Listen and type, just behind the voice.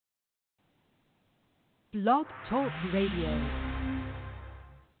Blog Talk Radio.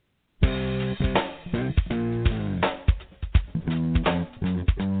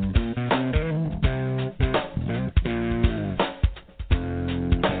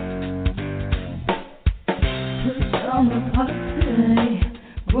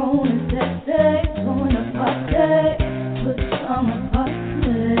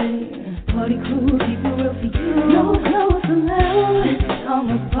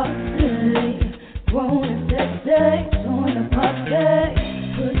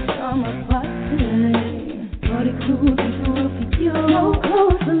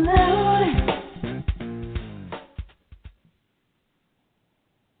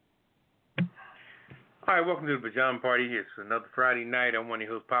 Welcome to the Pajama Party. It's another Friday night. I'm one of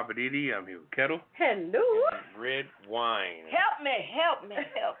your hosts, Papa Didi. I'm here with Kettle. Hello. And Red Wine. Help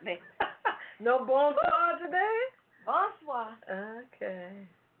me. No bonsoir today? Bonsoir. Okay.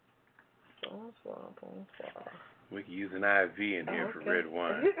 Bonsoir. We can use an IV in here for red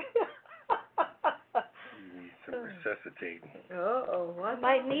wine. You need some resuscitating. Uh-oh. I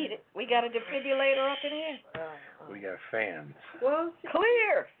might need it. We got a defibrillator up in here. We got fans. Well,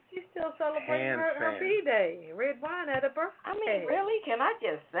 Clear. She's still celebrating her B-Day. Red Wine had a birthday. I mean, really? Can I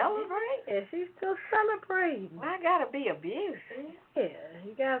just celebrate? Yeah, she's still celebrating. I gotta be abused. Yeah,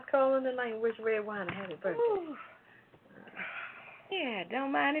 you guys call in tonight and wish Red Wine a happy birthday. Ooh. Yeah,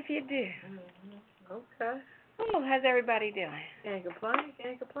 don't mind if you do. Mm-hmm. Okay. Oh, how's everybody doing? Can't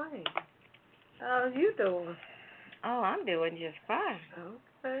complain. How's you doing? Oh, I'm doing just fine.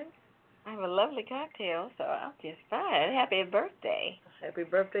 Okay. I have a lovely cocktail, so I'm just fine. Happy birthday. Happy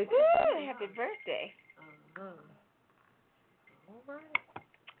birthday to you. you. Happy birthday. Uh-huh. All right.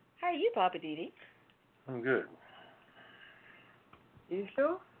 How are you, Papa Didi? I'm good. You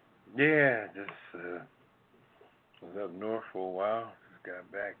sure? Yeah, just was up north for a while. Just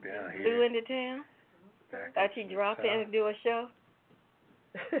got back down here. Flew into town? Thought you'd drop in and do a show?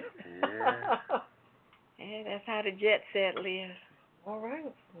 Yeah. Yeah, that's how the jet set lives. All right.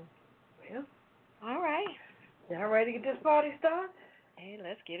 Well. All right. Y'all ready to get this party started? Hey,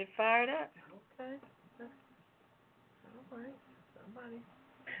 let's get it fired up. Okay. All right. Somebody.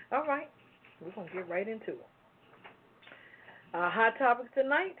 All right. We're going to get right into it. Our hot topics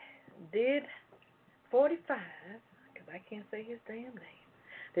tonight, did 45, because I can't say his damn name,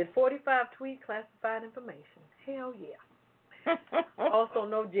 did 45 tweet classified information? Hell yeah. Also,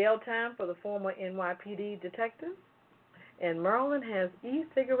 no jail time for the former NYPD detective. And Maryland has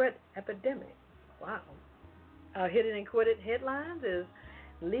e-cigarette epidemic. Wow. Our hidden and quitted headlines is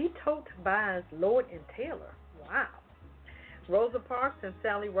Lee Tote buys Lord and Taylor. Wow. Rosa Parks and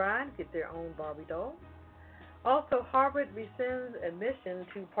Sally Ride get their own Barbie doll. Also, Harvard rescinds admission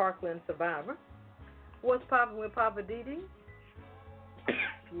to Parkland survivor. What's popping with Papa Didi?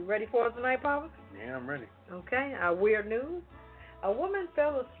 You ready for us tonight, Papa? Yeah, I'm ready. Okay. Our weird news. A woman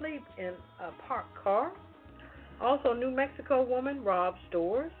fell asleep in a parked car. Also, New Mexico woman robs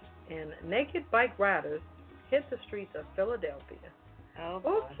stores, and naked bike riders hit the streets of Philadelphia. Oh,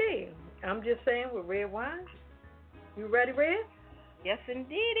 okay, I'm just saying with Red Wine. You ready, Red? Yes,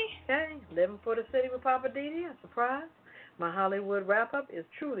 indeedy. Okay, living for the city with Papa Didi, a surprise. My Hollywood wrap-up is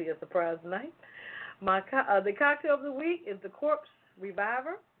truly a surprise tonight. The cocktail of the week is the Corpse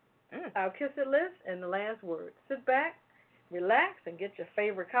Reviver. Our Kiss It list and the last word. Sit back, relax, and get your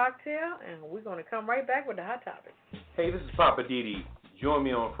favorite cocktail, and we're going to come right back with the hot topic. Hey, this is Papa Didi. Join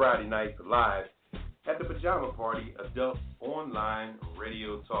me on Friday nights live at the Pajama Party, adult online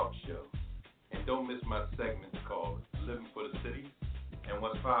radio talk show. And don't miss my segments called Living for the City and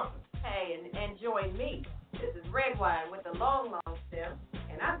What's Poppin'. Hey, and join me. This is Red Wine with the long stem,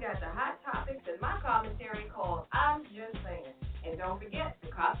 and I've got the hot topics in my commentary called I'm Just Saying. And don't forget, the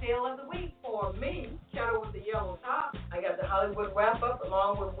cocktail of the week for me, Kettle with the yellow top. I got the Hollywood wrap-up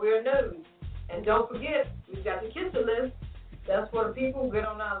along with Weird News. And don't forget, we've got the Kisser list. That's for the people who get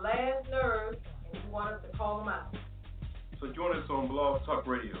on our last nerves and you want us to call them out. So join us on Blog Talk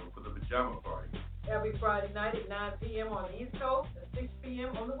Radio for the Pajama Party. Every Friday night at 9 p.m. on the East Coast and 6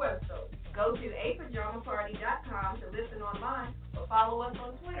 p.m. on the West Coast. Go to apajamaparty.com to listen online or follow us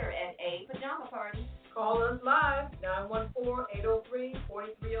on Twitter at apajamaparty. Call us live,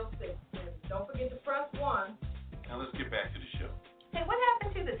 914-803-4306. And don't forget to press 1. Now let's get back to the show. Hey, what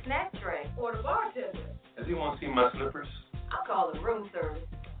happened to the snack tray or the bartender? Does he want to see my slippers? I'll call the room service.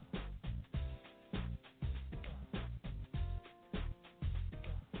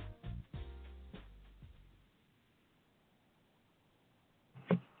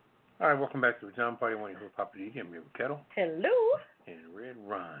 All right, welcome back to the Pajama Party. One of your hosts, Papa Didi. I'm here with Kettle. Hello. And Red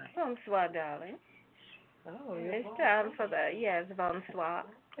Wine. Bonsoir, darling. Oh, It's time for the, yes, bonsoir.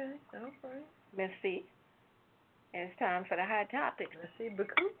 Okay, all right. Merci. And it's time for the hot topics. Messy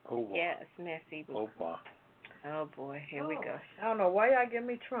Baku. Oh, wow. Yes, messy. Oh, wow. Oh boy, here we go. I don't know why y'all give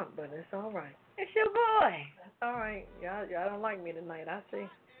me Trump, but it's all right. It's your boy. It's all right. Y'all don't like me tonight. I see.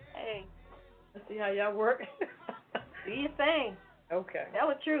 Hey, Let's see how y'all work. do your thing. Okay. Tell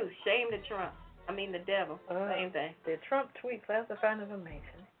the truth. Shame the Trump. I mean the devil. Same thing. Did Trump tweet classified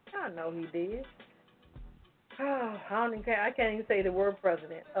information? I know he did. Oh, I can't even say the word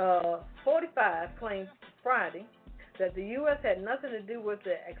president. 45 claimed Friday that the U.S. had nothing to do with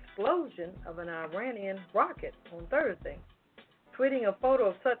the explosion of an Iranian rocket on Thursday, tweeting a photo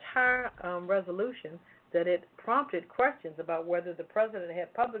of such high resolution that it prompted questions about whether the president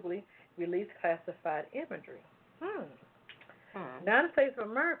had publicly released classified imagery. The United States of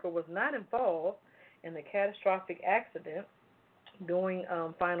America was not involved in the catastrophic accident during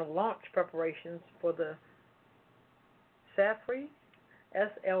final launch preparations for the Safri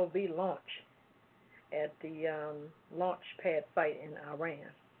SLV launch at the launch pad site in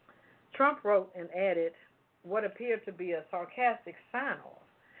Iran. Trump wrote and added what appeared to be a sarcastic sign-off.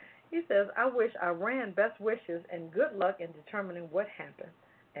 He says, "I wish Iran best wishes and good luck in determining what happened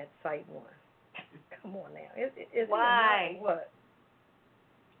at Site 1. Come on now. It's Why? What?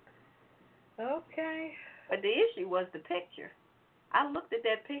 Okay. But the issue was the picture. I looked at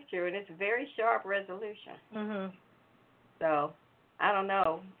that picture, and it's very sharp resolution. Mhm. So, I don't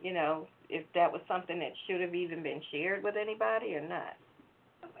know, if that was something that should have even been shared with anybody or not.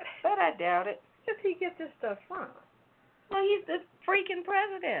 But I doubt it. Where does he get this stuff from? Well, he's the freaking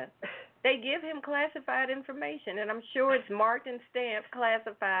president. They give him classified information, and I'm sure it's marked and stamped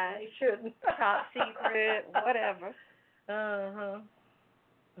classified. He shouldn't. Top secret, whatever. Uh-huh.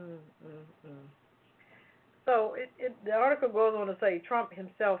 So the article goes on to say Trump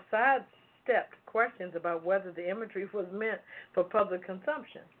himself sidestepped questions about whether the imagery was meant for public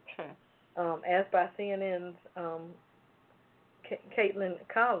consumption. Asked by CNN's Caitlin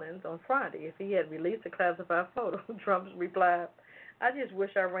Collins on Friday if he had released a classified photo, Trump replied, "I just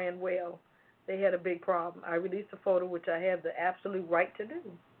wish I ran well. They had a big problem. I released a photo which I have the absolute right to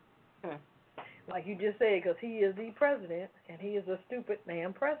do." Like you just said, because he is the president, and he is a stupid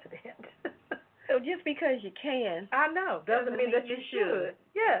damn president. So just because you can. I know. Doesn't mean that you should.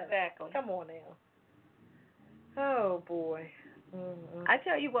 Yeah. Exactly. Come on now. Oh, boy. Mm-hmm. I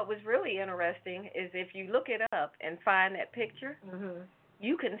tell you what was really interesting is if you look it up and find that picture,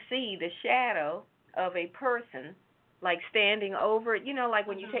 you can see the shadow of a person, like standing over it. Like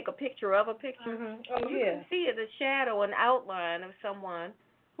when you take a picture of a picture. Oh, you can see the shadow and outline of someone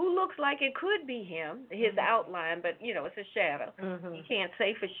who looks like it could be him, his outline, but, it's a shadow. You can't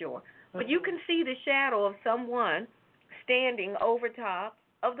say for sure. But you can see the shadow of someone standing over top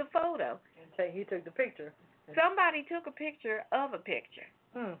of the photo. He took the picture. Somebody took a picture of a picture.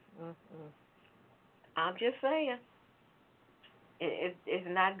 I'm just saying. It's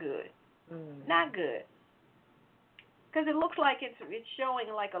not good. Not good. Because it looks like it's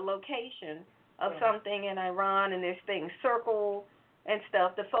showing like a location of something in Iran, and there's things circled and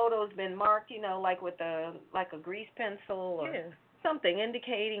stuff. The photo's been marked, like with a grease pencil or something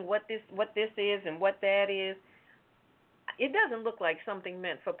indicating what this is and what that is. It doesn't look like something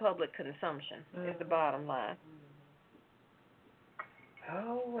meant for public consumption. Is the bottom line.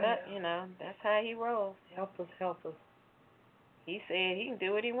 Oh well. But that's how he rolls. Help us. He said he can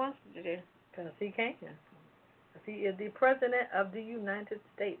do what he wants to do. Because he can. Because he is the president of the United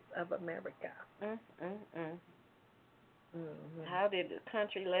States of America. How did the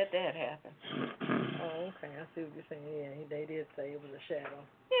country let that happen? Oh, okay. I see what you're saying. Yeah, they did say it was a shadow.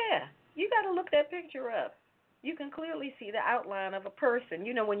 Yeah. You got to look that picture up. You can clearly see the outline of a person.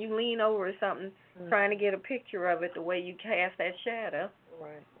 When you lean over something, trying to get a picture of it, the way you cast that shadow.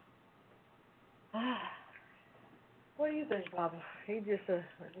 Right. What do you think, Papa? He just a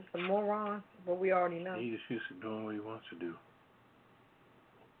moron, but we already know. He just used to doing what he wants to do.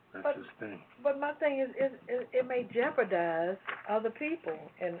 That's his thing. But my thing is, it may jeopardize other people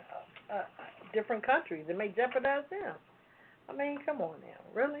in different countries. It may jeopardize them. I mean, come on now.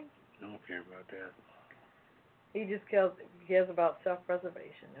 Really? I don't care about that. He just cares about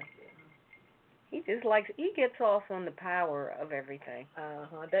self-preservation. That's it. He gets off on the power of everything.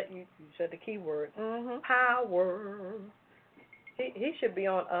 That you said the key word. Power. He should be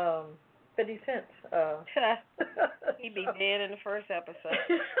on 50 Cent's. He'd be dead in the first episode.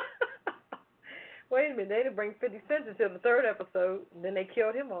 Wait a minute, they didn't bring 50 Cent until the third episode, and then they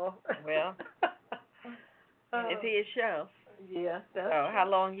killed him off. Well, it's his show. Yeah. That's so how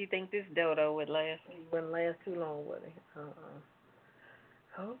long you think this dodo would last? He wouldn't last too long, would he?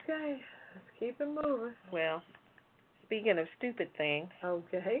 Okay, let's keep it moving. Well, speaking of stupid things.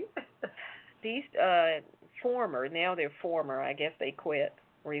 Okay. These former, now they're former, I guess they quit,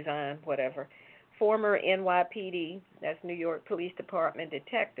 resigned, whatever, former NYPD, that's New York Police Department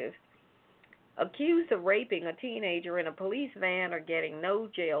detectives, accused of raping a teenager in a police van are getting no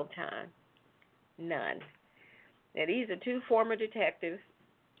jail time. None. Now, these are two former detectives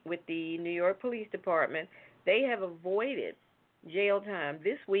with the New York Police Department. They have avoided jail time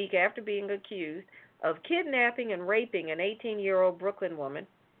this week after being accused of kidnapping and raping an 18-year-old Brooklyn woman,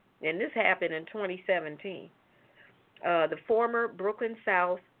 and this happened in 2017. The former Brooklyn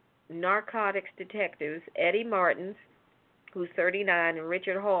South narcotics detectives, Eddie Martins, who's 39, and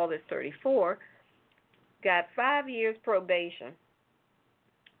Richard Hall, is 34, got 5 years probation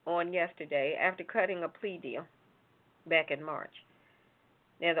on yesterday after cutting a plea deal back in March.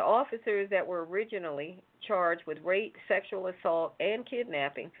 Now, the officers that were originally charged with rape, sexual assault, and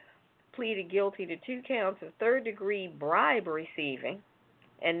kidnapping pleaded guilty to 2 counts of third-degree bribe receiving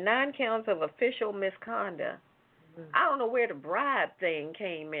and 9 counts of official misconduct. I don't know where the bribe thing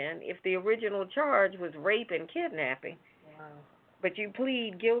came in if the original charge was rape and kidnapping. Wow. But you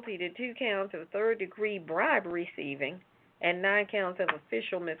plead guilty to 2 counts of third-degree bribe receiving and 9 counts of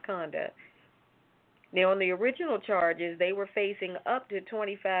official misconduct. Now, on the original charges, they were facing up to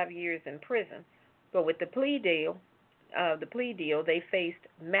 25 years in prison. But with the plea deal, they faced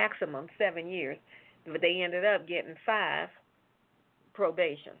maximum 7 years. But they ended up getting 5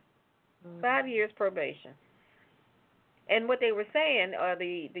 probation. 5 years probation. And what they were saying,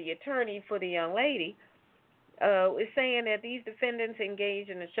 the attorney for the young lady, is saying that these defendants engaged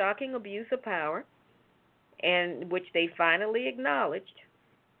in a shocking abuse of power, and which they finally acknowledged.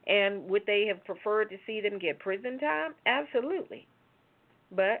 And would they have preferred to see them get prison time? Absolutely.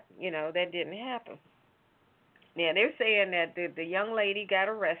 But, that didn't happen. Now, they're saying that the young lady got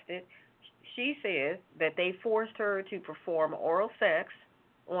arrested. She says that they forced her to perform oral sex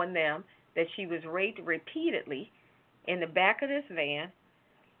on them, that she was raped repeatedly in the back of this van,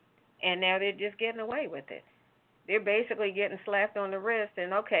 and now they're just getting away with it. They're basically getting slapped on the wrist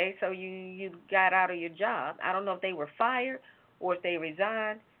and, okay, so you got out of your job. I don't know if they were fired or if they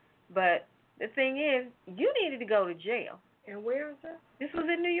resigned, but the thing is, you needed to go to jail. And where is that? This was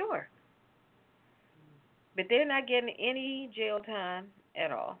in New York. But they're not getting any jail time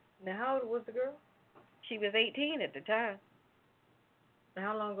at all. Now, how old was the girl? She was 18 at the time. And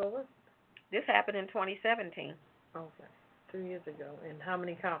how long ago was it? This happened in 2017. Okay, 2 years ago. And how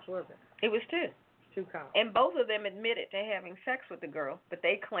many cops was it? It was 2. 2 cops. And both of them admitted to having sex with the girl, but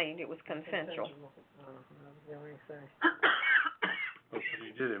they claimed it was consensual. They already say. Oh, so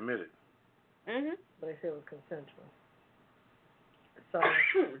you did admit it. Mhm. But they said it was consensual. So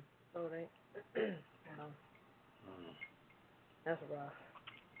they, that's rough.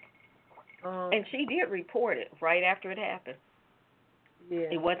 And she did report it right after it happened.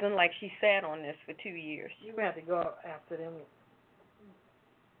 Yeah. It wasn't like she sat on this for 2 years. You have to go after them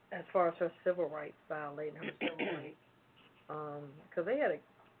as far as her civil rights, violating her civil rights. Because they had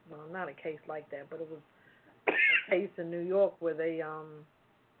not a case like that, but it was a case in New York where they,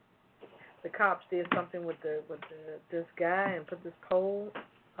 the cops did something with this guy and put this pole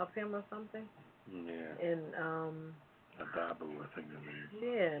up him or something. Yeah. And Adabu, I think his name.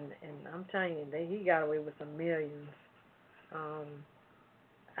 yeah, and I'm telling you, he got away with some millions.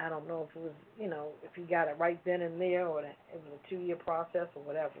 I don't know if it was, if he got it right then and there, or it was a 2-year process or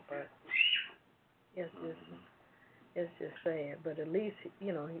whatever. But it's just sad. But at least,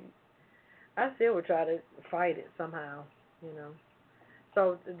 I still would try to fight it somehow,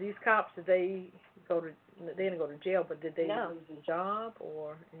 So these cops, they didn't go to jail, but did they lose a job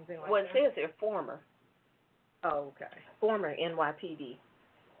or anything like that? Well, it says they're former. Oh, okay. Former NYPD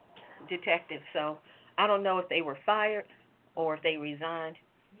detectives. So I don't know if they were fired or if they resigned.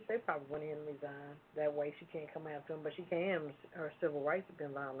 They probably went in and resigned. That way she can't come after them, but she can. Her civil rights have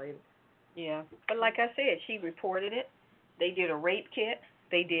been violated. Yeah. But like I said, she reported it. They did a rape kit.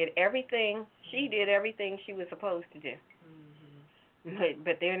 They did everything. She did everything she was supposed to do. Mm-hmm.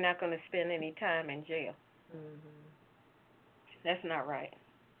 But they're not going to spend any time in jail. Mm-hmm. That's not right.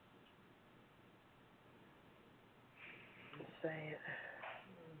 Sad.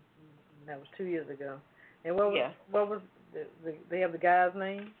 Mm-hmm. That was 2 years ago. And what was they have the guy's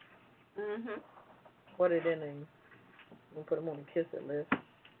name? Mhm. What are their names? We'll put them on the kiss it list.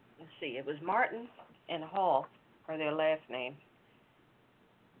 Let's see. It was Martin and Hall are their last name.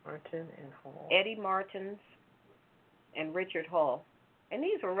 Martin and Hall. Eddie Martins and Richard Hall. And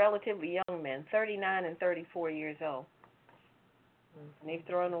these were relatively young men, 39 and 34 years old. Mm-hmm. And they've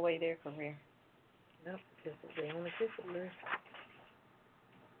thrown away their career. Yep, they on the kiss it list.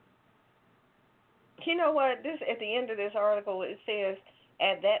 You know what? This at the end of this article it says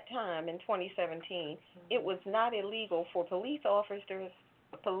at that time in 2017, it was not illegal for police officers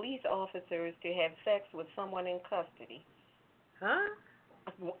to have sex with someone in custody. Huh?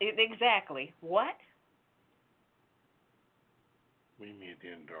 Exactly. What? What do you mean at the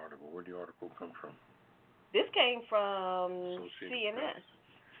end of the article? Where'd the article come from? This came from Associated CNN. Press.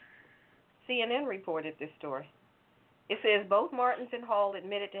 CNN reported this story. It says both Martins and Hall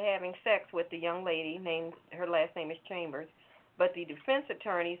admitted to having sex with the young lady, her last name is Chambers, but the defense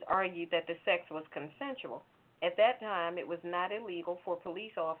attorneys argued that the sex was consensual. At that time, it was not illegal for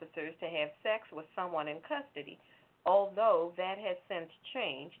police officers to have sex with someone in custody, although that has since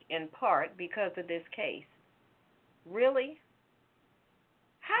changed, in part because of this case. Really?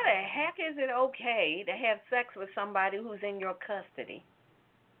 How the heck is it okay to have sex with somebody who's in your custody?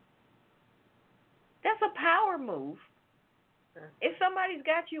 That's a power move. If somebody's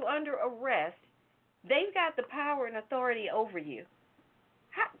got you under arrest, they've got the power and authority over you.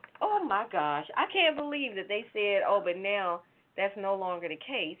 Oh, my gosh. I can't believe that they said, oh, but now that's no longer the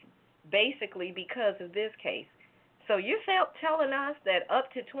case, basically because of this case. So you're telling us that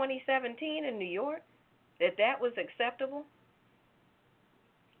up to 2017 in New York, that was acceptable?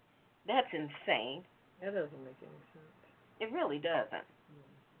 That's insane. That doesn't make any sense. It really doesn't.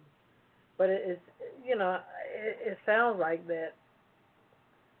 But it sounds like that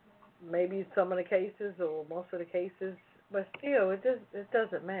maybe some of the cases or most of the cases, but still, it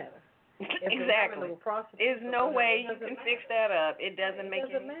doesn't matter. Exactly. There's no way you can fix that up. It doesn't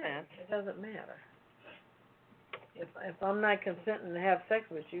make any sense. It doesn't matter. If I'm not consenting to have sex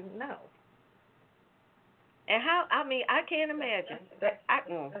with you, no. And I can't imagine.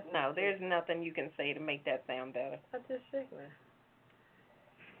 No, there's nothing you can say to make that sound better. That's just sickening.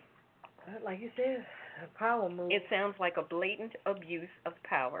 Like you said, a power move. It sounds like a blatant abuse of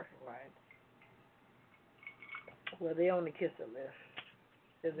power. Right. Well, they on the kisser list.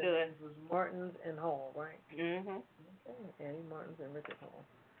 It was Martins and Hall, right? Mhm. Okay. Annie Martins and Richard Hall.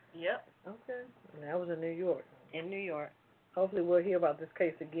 Yep. Okay. And that was in New York. In New York. Hopefully we'll hear about this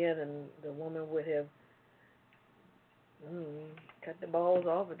case again and the woman would have cut the balls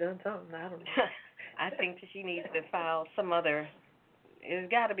off or done something. I don't know. I think that she needs to file there's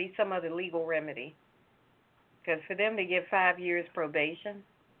got to be some other legal remedy. Because for them to get 5 years probation.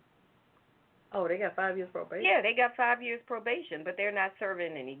 Oh, they got 5 years probation? Yeah, they got 5 years probation, but they're not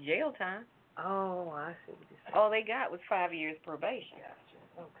serving any jail time. Oh, I see what you're saying. All they got was 5 years probation. Gotcha.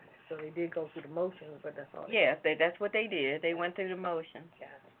 Okay. So they did go through the motions, but that's all. Yeah, that's what they did. They went through the motions.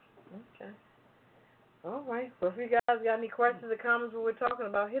 Gotcha. Okay. All right. Well, if you guys got any questions or comments what we're talking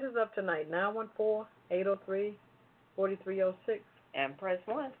about, hit us up tonight, 914-803-4306. And press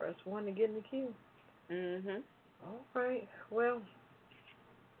 1. Press 1 to get in the queue. Mhm. All right. Well,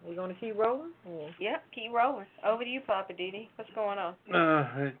 we're going to keep rolling? Yep, keep rolling. Over to you, Papa Didi. What's going on?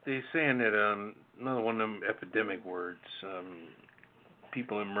 They're saying that another one of them epidemic words.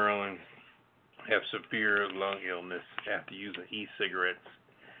 People in Maryland have severe lung illness after using e-cigarettes.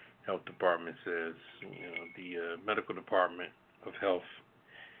 Health Department says, the Medical Department of Health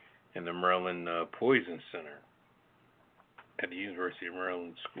and the Maryland Poison Center at the University of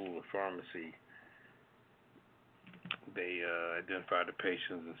Maryland School of Pharmacy, they identified the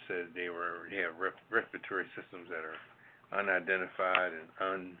patients and said they have respiratory systems that are unidentified and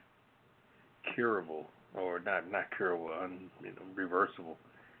uncurable, or not curable, reversible.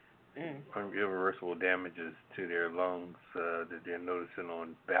 Irreversible damages to their lungs that they're noticing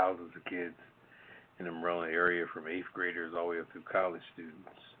on thousands of kids in the Maryland area, from 8th graders all the way up through college students.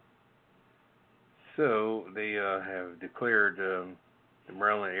 So they have declared the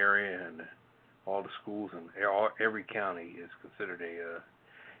Maryland area and all the schools and every county is considered a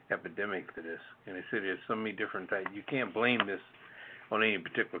epidemic to this. And they said there's so many different types. You can't blame this on any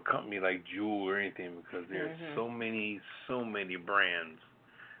particular company like Juul or anything, because there's so many brands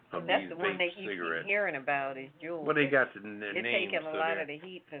of that's these the one that vape you cigarettes. keep hearing about is Juul. Well, they got the names. They're taking a lot of the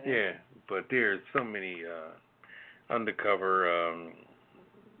heat for them. Yeah, but there's so many undercover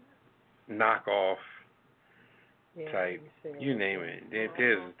knockoff type. You name it.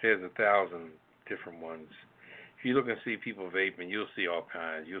 There's 1,000 different ones. If you look and see people vaping, you'll see all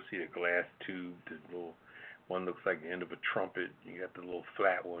kinds. You'll see the glass tube, the little one looks like the end of a trumpet. You got the little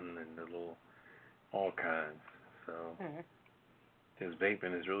flat one and the little all kinds. So this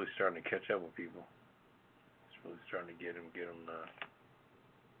vaping is really starting to catch up with people. It's really starting to get them.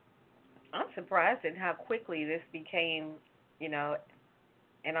 I'm surprised at how quickly this became,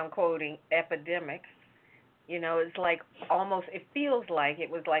 and I'm quoting, epidemic. It's like almost, it feels like it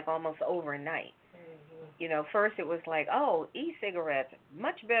was like almost overnight. first it was like, oh, e-cigarettes,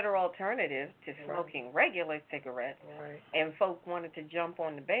 much better alternative to smoking regular cigarettes. Right. And folk wanted to jump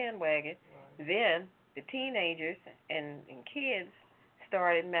on the bandwagon. Right. Then the teenagers and kids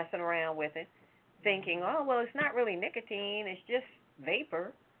started messing around with it, thinking, oh, well, it's not really nicotine, it's just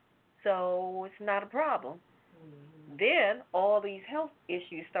vapor, so it's not a problem. Mm-hmm. Then all these health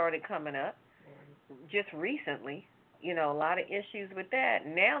issues started coming up just recently, a lot of issues with that.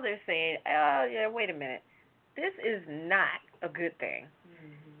 Now they're saying, oh, yeah, wait a minute, this is not a good thing.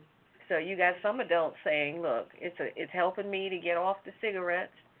 Mm-hmm. So you got some adults saying, look, it's helping me to get off the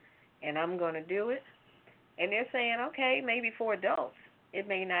cigarettes, and I'm going to do it. And they're saying, okay, maybe for adults, it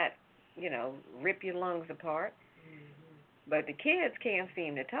may not, rip your lungs apart, but the kids can't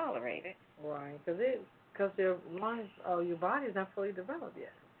seem to tolerate it. Right, because your lungs, your body's not fully developed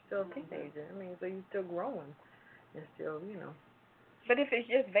yet. Still a teenager. I mean, so you're still growing, and still, But if it's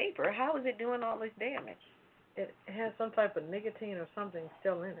just vapor, how is it doing all this damage? It has some type of nicotine or something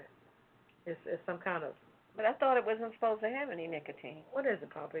still in it. It's some kind of. But I thought it wasn't supposed to have any nicotine. What is it,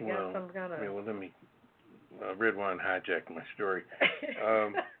 Papa? You got some kind of. Yeah, well, let me. Red Wine hijacked my story.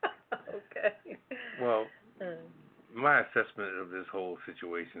 Okay. Well, my assessment of this whole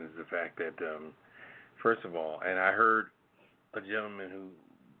situation is the fact that, first of all, and I heard a gentleman who,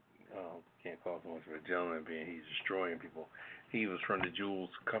 can't call so much of a gentleman being he's destroying people. He was from the Jules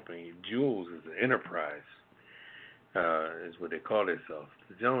company. Jules is an enterprise, is what they call themselves.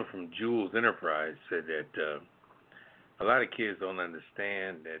 The gentleman from Jules Enterprise said that a lot of kids don't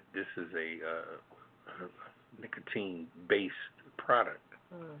understand that this is a nicotine-based product.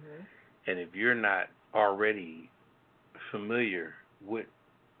 Mm-hmm. And if you're not already familiar with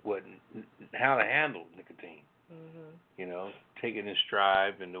how to handle nicotine, take it in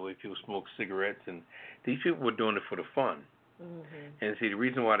stride, and the way people smoke cigarettes, and these people were doing it for the fun. Mm-hmm. And see, the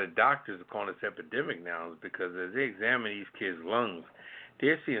reason why the doctors are calling this epidemic now is because as they examine these kids' lungs,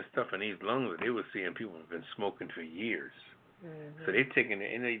 they're seeing stuff in these lungs that they were seeing people have been smoking for years. Mm-hmm. So they're taking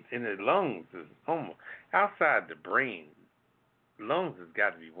it in the lungs, is almost outside the brain. Lungs has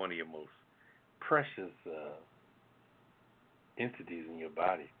got to be one of your most precious entities in your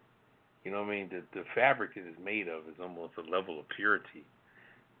body. You know what I mean? The fabric it is made of is almost a level of purity,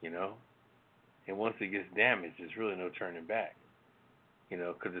 And once it gets damaged, there's really no turning back,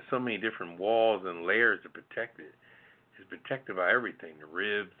 because there's so many different walls and layers to protect it. It's protected by everything, the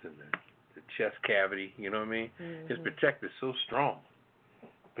ribs and the chest cavity, you know what I mean? Mm-hmm. It's protected so strong.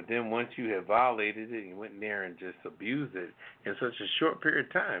 But then once you have violated it and you went in there and just abused it in such a short period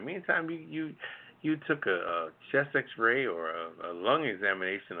of time, anytime you took a chest x-ray or a lung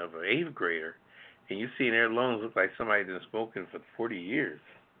examination of an 8th grader and you see their lungs look like somebody's been smoking for 40 years,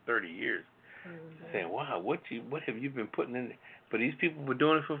 30 years, saying, wow, what have you been putting in there? But these people were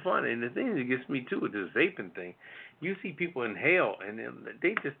doing it for fun. And the thing that gets me, too, with this vaping thing, you see people inhale, and then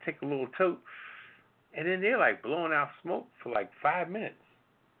they just take a little toke, and then they're, like, blowing out smoke for, like, 5 minutes.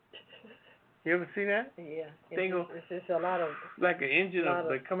 You ever see that? Yeah. It's just a lot of... Like an engine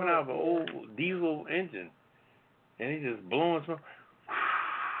like coming out of an old diesel engine, and they just blowing smoke.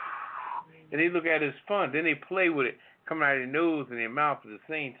 And they look at it as fun. Then they play with it, coming out of their nose and their mouth at the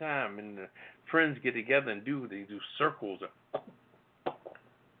same time, and the friends get together and do circles.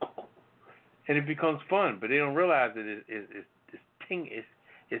 And it becomes fun, but they don't realize that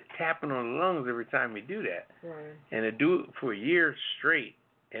it's tapping on the lungs every time you do that. Right. And they do it for a year straight,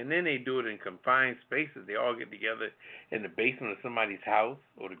 and then they do it in confined spaces. They all get together in the basement of somebody's house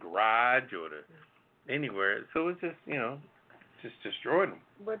or the garage or anywhere. So it's just, just destroyed them.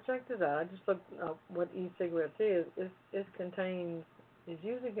 But check this out. I just looked up what e-cigarettes is. It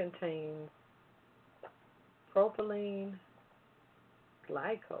usually contains propylene,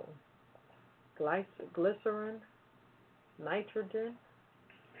 glycerin, nitrogen.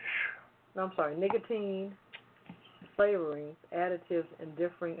 No, I'm sorry, nicotine, flavorings, additives, and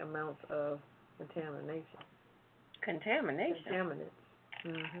differing amounts of contamination. Contamination?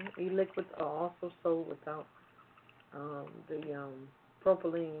 Mm-hmm. E-liquids are also sold without the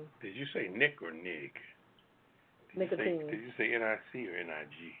propylene. Did you say Nick or Nig? Nicotine. Did you say NIC or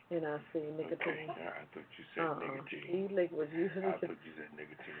NIG? NIC, nicotine. Okay. I thought you said nicotine. E-liquids usually. I thought you said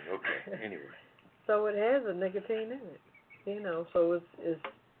nicotine. Okay. Anyway. So it has a nicotine in it, so it's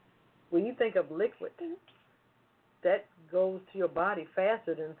when you think of liquid, that goes to your body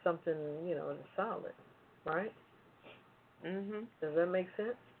faster than something, that's solid, right? Mhm. Does that make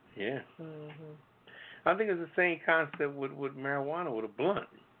sense? Yeah. Mhm. I think it's the same concept with marijuana, with a blunt.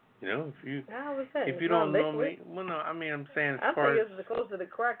 How was that? If you don't normally, well, no, I mean, I'm saying as far as. I think it's closer to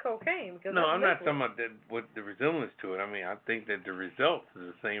crack cocaine because. No, I'm not talking about that with the resemblance to it. I mean, I think that the results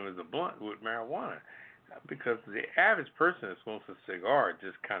is the same as a blunt with marijuana. Because the average person that smokes a cigar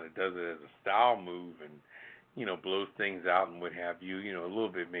just kind of does it as a style move and, blows things out and what have you. A little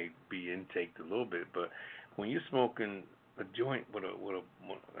bit may be intaked a little bit, but when you're smoking a joint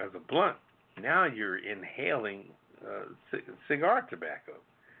as a blunt, now you're inhaling cigar tobacco,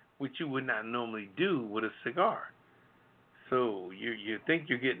 which you would not normally do with a cigar. So you think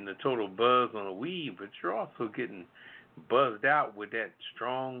you're getting the total buzz on a weed, but you're also getting buzzed out with that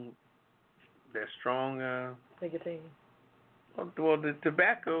strong nicotine. Well, the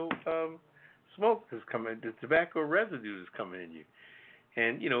tobacco smoke is coming. The tobacco residue is coming in you,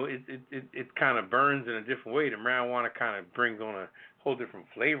 and it kind of burns in a different way. The marijuana kind of brings on a whole different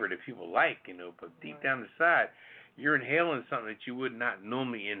flavor that people like, But deep down inside, you're inhaling something that you would not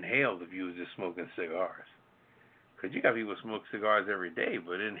normally inhale if you was just smoking cigars. Because you got people who smoke cigars every day,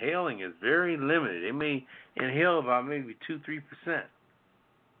 but inhaling is very limited. They may inhale about maybe 2-3%,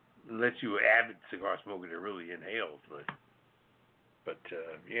 unless you're an avid cigar smoker that really inhales. But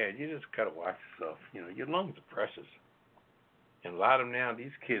you just gotta watch yourself. Your lungs are precious, and a lot of them now,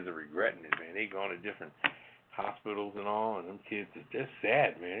 these kids are regretting it, man. They go to different hospitals and all, and them kids, they're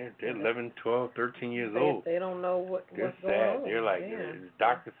sad, man. They're 11, 12, 13 years old. They don't know what's going on. They're sad. They're like, the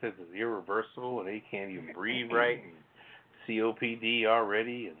doctor says it's irreversible, and they can't even breathe right, and COPD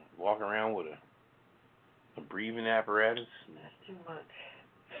already, and walk around with a breathing apparatus. That's too much.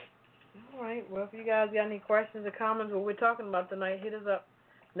 All right. Well, if you guys got any questions or comments what we're talking about tonight, hit us up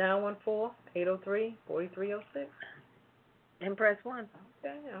 914-803-4306. And press 1.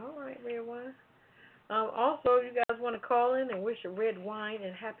 Okay. All right, Red Wine. Also, you guys want to call in and wish a Red Wine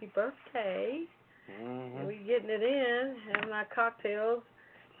and happy birthday. Mm-hmm. We're getting it in, having our cocktails.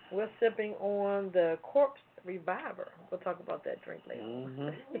 We're sipping on the Corpse Reviver. We'll talk about that drink later. Mm-hmm.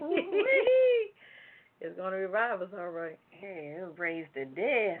 It's going to revive us, all right. Hey, it'll raise the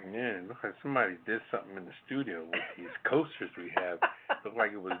dead. Yeah, it looks like somebody did something in the studio with these coasters we have. Looked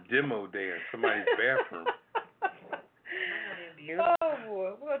like it was demo day in somebody's bathroom. Oh,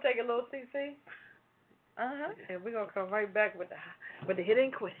 boy. We're going to take a little CC. Uh-huh. And we're going to come right back with the Hit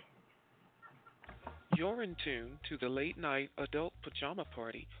and Quit. You're in tune to the Late Night Adult Pajama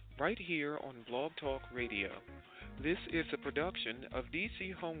Party right here on Blog Talk Radio. This is a production of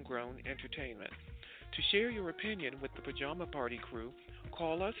DC Homegrown Entertainment. To share your opinion with the Pajama Party crew,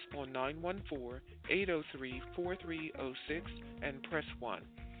 call us on 914-803-4306 and press 1.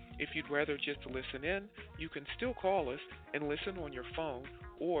 If you'd rather just listen in, you can still call us and listen on your phone,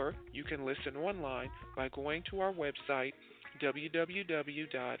 or you can listen online by going to our website,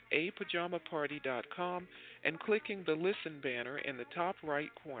 www.apajamaparty.com, and clicking the Listen banner in the top right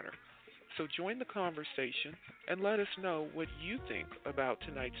corner. So join the conversation and let us know what you think about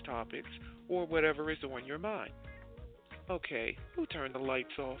tonight's topics or whatever is on your mind. Okay, who turned the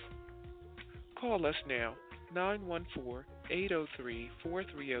lights off? Call us now,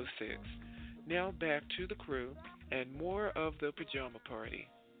 914-803-4306. Now back to the crew and more of the Pajama Party.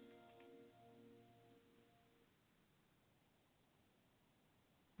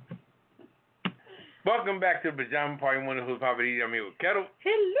 Welcome back to the Pajama Party. Wonderful Papa D. I'm here with Kettle.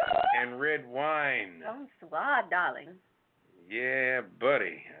 Hello. And Red Wine. Bonsoir, darling. Yeah,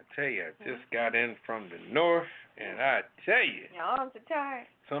 buddy. I tell you, I just got in from the north, and I tell you, Your arms are tired.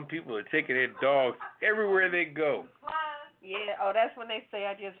 some people are taking their dogs everywhere they go. Yeah. Oh, that's when they say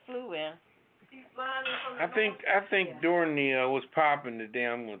I just flew in. I think during the what's popping today,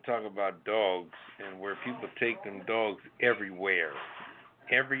 I'm going to talk about dogs and where people take them dogs everywhere.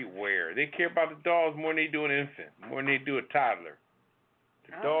 Everywhere. They care about the dogs more than they do an infant, more than they do a toddler.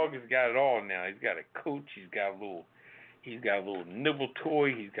 The dog has got it all now. He's got a coach. He's got a little nibble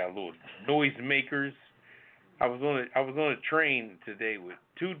toy. He's got little noise makers. I was on a train today with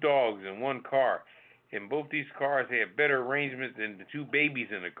 2 dogs in one car, and both these cars had better arrangements than the 2 babies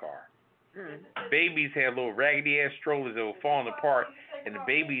in the car. The babies had little raggedy ass strollers that were falling apart, and the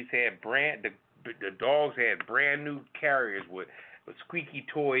babies had the dogs had brand new carriers with squeaky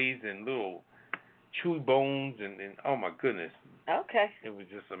toys and little chewy bones and oh my goodness. Okay. It was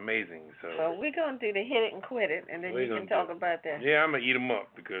just amazing. So we're going to do the hit it and quit it, and then you can talk about that. Yeah, I'm going to eat them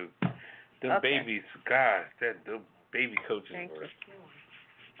up because them babies, gosh, the baby coaches were.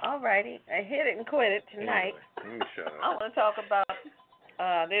 All righty. I hit it and quit it tonight. Anyway, let me shut up. I want to talk about,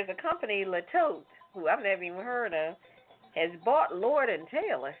 there's a company, Latote, who I've never even heard of, has bought Lord &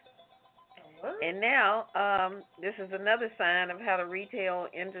 Taylor. And now, this is another sign of how the retail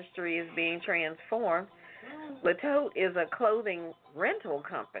industry is being transformed. Latote is a clothing rental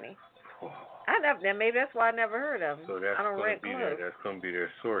company. Now maybe that's why I never heard of them. So that's going to be their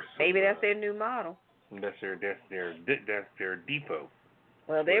source. Maybe that's their new model. That's their depot.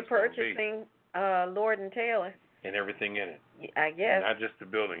 Well, they're purchasing Lord and Taylor. And everything in it. I guess. Not just the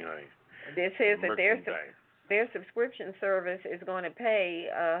building, honey. This says that Merchandise. their subscription service is going to pay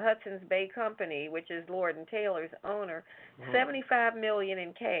Hudson's Bay Company, which is Lord and Taylor's owner, $75 million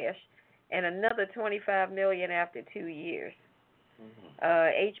in cash, and another $25 million after 2 years.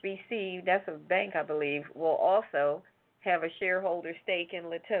 HBC, that's a bank, I believe, will also have a shareholder stake in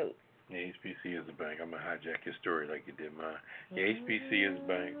Latote. Yeah, HBC is a bank. I'm gonna hijack your story like you did mine. Yeah, HBC is a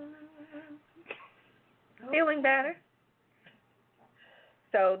bank. Feeling better?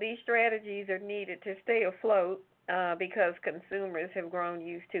 So these strategies are needed to stay afloat because consumers have grown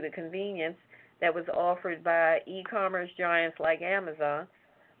used to the convenience that was offered by e-commerce giants like Amazon.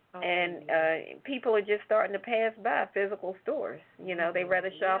 And people are just starting to pass by physical stores. You know, they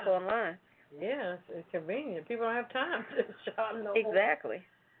rather shop online. Yeah, it's convenient. People don't have time to shop no more. Exactly.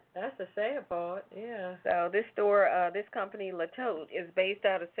 That's the sad part, yeah. So this store, this company, Latote, is based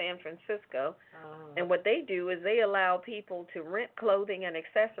out of San Francisco. And what they do is they allow people to rent clothing and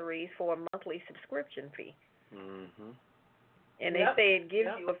accessories for a monthly subscription fee. And they say it gives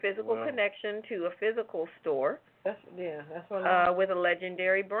you a physical connection to a physical store. That's what with a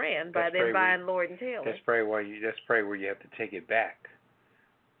legendary brand by them buying Lord and Taylor. That's probably where you have to take it back.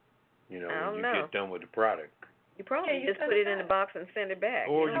 You know, when you get done with the product. You probably just put it in a box and send it back.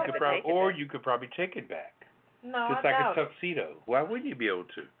 Or you could probably take it back. No, just like a tuxedo. Why wouldn't you be able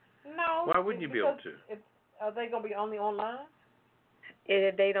to? No. Why wouldn't you be able to? Are they going to be only online?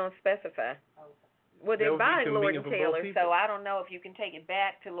 They don't specify. Well, they're buying Lord and Taylor, so I don't know if you can take it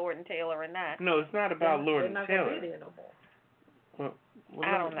back to Lord and Taylor or not. No, it's not about Lord and Taylor. They're not going to be there no more. Well,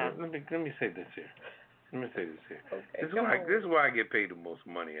 I don't know. Let me say this here. Okay, this is why I get paid the most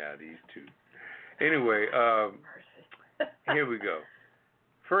money out of these two. Anyway, here we go.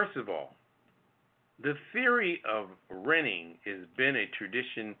 First of all, the theory of renting has been a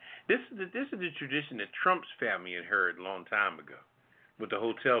tradition. This is the tradition that Trump's family had heard a long time ago with the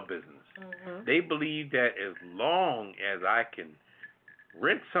hotel business. They believe that as long as I can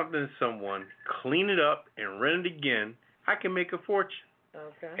rent something to someone, clean it up, and rent it again, I can make a fortune.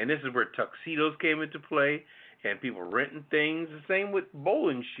 Okay. And this is where tuxedos came into play, and people renting things. The same with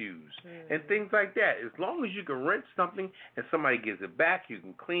bowling shoes and things like that. As long as you can rent something and somebody gives it back, you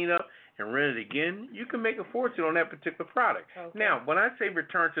can clean it up and rent it again, you can make a fortune on that particular product. Okay. Now, when I say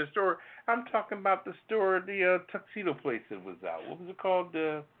return to the store, I'm talking about the store, the tuxedo place that was out. What was it called?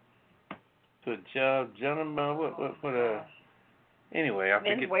 Gentleman, anyway, I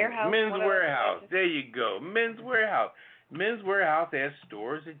forget. Men's Warehouse. Men's Warehouse. There you go. Men's Warehouse. Men's Warehouse has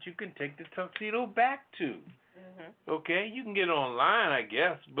stores that you can take the tuxedo back to. Okay, you can get it online, I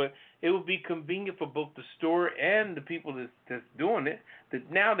guess, but it would be convenient for both the store and the people that's doing it.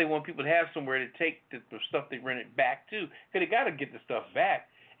 That now they want people to have somewhere to take the stuff they rented back to, because they got to get the stuff back,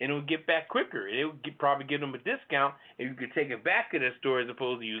 and it would get back quicker. It would probably give them a discount if you could take it back to that store as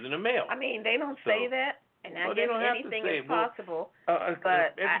opposed to using the mail. I mean, they don't say that, and I guess anything is possible. An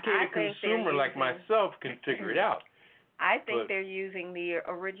educated consumer like myself can figure it out. I think they're using the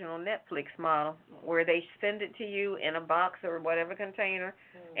original Netflix model where they send it to you in a box or whatever container,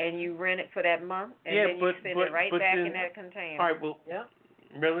 and you rent it for that month, and then you send it right back in that container. All right, well,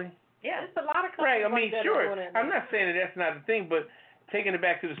 really? Yeah. There's a lot of right, I mean, sure. I'm not saying that's not the thing, but taking it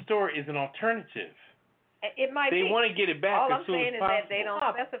back to the store is an alternative. It might be. They want to get it back as soon as possible. All I'm saying is that they don't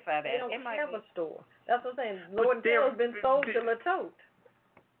specify that. They don't have a store. That's what I'm saying. Lord and Taylor's been sold to Latote.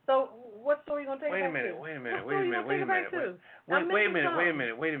 So what store are you going to take it back to? Wait a minute.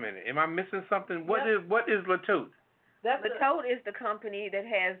 Am I missing something? What is Latote? Latote is the company that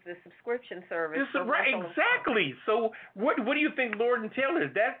has the subscription service. Right, exactly. So what do you think Lord and Taylor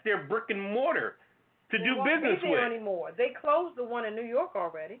is? That's their brick and mortar to do business with. They won't be there anymore. They closed the one in New York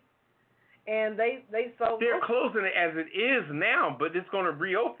already. And they sold. They're closing it as it is now, but it's going to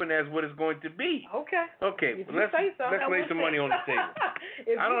reopen as what it's going to be. Okay. Let's lay some money on the table.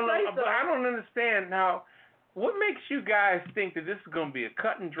 I don't understand now. What makes you guys think that this is going to be a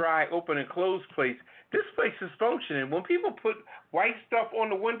cut and dry, open and close place? This place is functioning. When people put white stuff on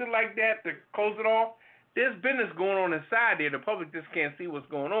the window like that to close it off, there's business going on inside there. The public just can't see what's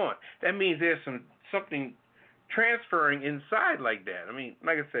going on. That means there's something transferring inside like that. I mean,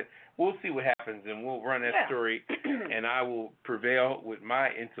 like I said, we'll see what happens, and we'll run that story, and I will prevail with my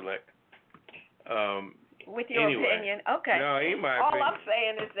intellect. With your opinion, okay. No, ain't my opinion. All I'm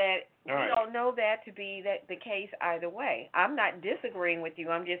saying is that we don't know that to be the case either way. I'm not disagreeing with you.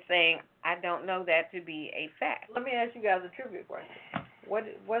 I'm just saying I don't know that to be a fact. Let me ask you guys a trivia question.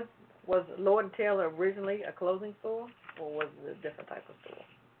 Was Lord and Taylor originally a clothing store, or was it a different type of store?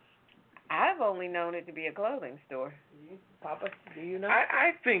 I've only known it to be a clothing store. Papa, do you know?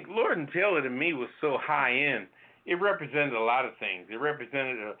 I think Lord and Taylor to me was so high end. It represented a lot of things. It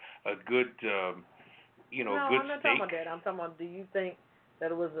represented a good, no, good I'm not steak. talking about that. I'm talking about, do you think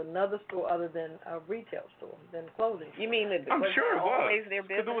that it was another store other than a retail store, than clothing? You mean that I'm sure it was. always their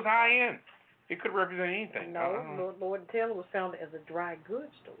business? Because it was high end. It could represent anything. No, Lord and Taylor was founded as a dry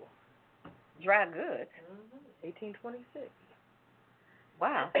goods store. Dry goods? 1826.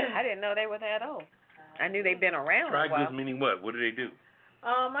 Wow, I didn't know they were that old. I knew they'd been around Dry a while. goods meaning what? What do they do?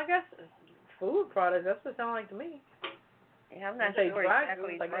 I guess food products. That's what it sounds like to me. Yeah, I'm not Say sure dry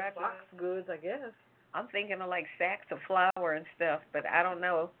exactly. goods, I guess box goods, I guess. I'm thinking of like sacks of flour and stuff, but I don't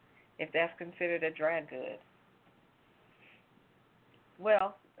know if that's considered a dry good.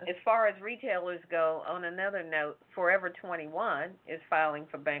 Well, as far as retailers go, on another note, Forever 21 is filing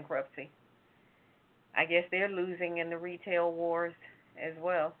for bankruptcy. I guess they're losing in the retail wars as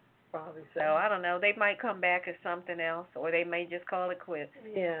well. Probably So I don't know. They might come back as something else, or they may just call it quits.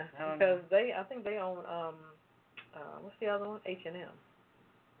 Yeah, because I think they own what's the other one? H&M.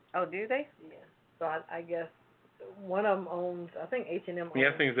 Oh, do they? Yeah. So I guess one of them owns. I think H&M. Yeah,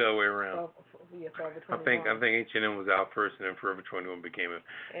 I think it's the other way around. Forever 21. I think H&M was out first, and then Forever 21 became it.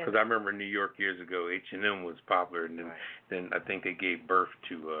 Because I remember in New York years ago, H&M was popular, and then I think they gave birth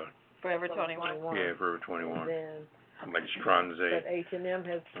to Forever 21. Yeah, Forever 21. And then like Stranze. But H&M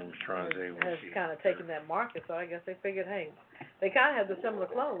has kind of taken that market, so I guess they figured, hey, they kind of have the similar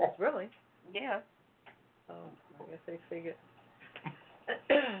clothes, really. Yeah. So I guess they figured.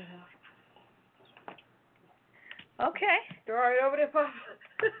 Okay. You all right over there, Papa?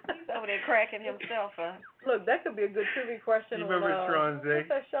 He's over there cracking himself up. Look, that could be a good trivia question. You remember Stranze? What's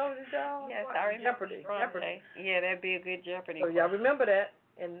that show that y'all? Yes, I remember Jeopardy. Yeah, that'd be a good Jeopardy. So y'all remember that,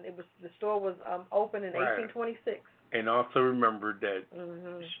 and it was the store was opened in 1826. And also remember that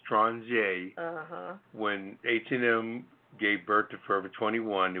Strange, when H&M gave birth to Forever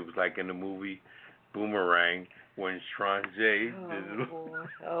 21, it was like in the movie Boomerang when Strange did it.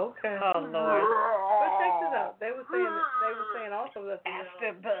 Okay. Oh Lord. But check this out. They were saying also that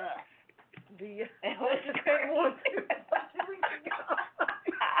After bus. They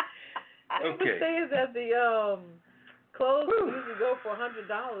were saying that the clothes usually go for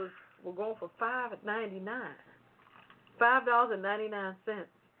 $100 were going for $5.99. $5.99.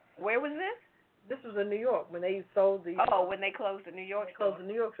 Where was this? This was in New York when they sold the. When they closed the New York. Closed the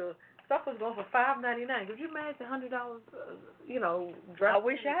New York store. Stuff was going for $5.99. Could you imagine $100? Dress. I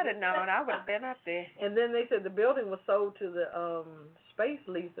wish I'd have known. I would have been up there. And then they said the building was sold to the space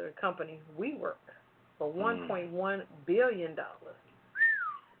leaser company WeWork for $1.1 billion.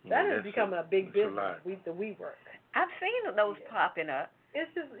 That is becoming a big business. The WeWork. I've seen those popping up.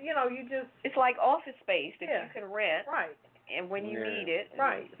 It's just It's like office space that you can rent. Right. And when you need it.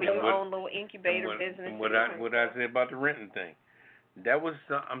 Right. For your own little incubator business. And what I say about the renting thing. That was,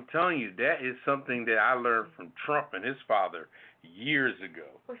 I'm telling you, that is something that I learned from Trump and his father years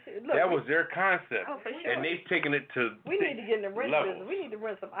ago. That was their concept. Oh, for sure. And they've taken it to We need to get in the rent business. We need to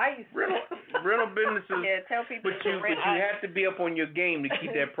rent some ice. Rental businesses. Yeah, tell people But you have to be up on your game to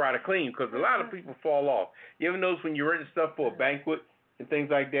keep that product clean because a lot of people fall off. You ever notice when you're renting stuff for a banquet and things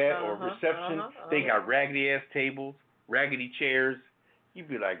like that or reception, they got raggedy-ass tables, raggedy chairs. You'd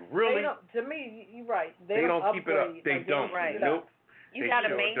be like, really? To me, you're right. They don't keep it up. They don't. Nope. You got to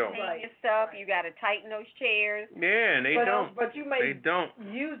maintain your stuff. You got to tighten those chairs. Yeah, and they don't. But you may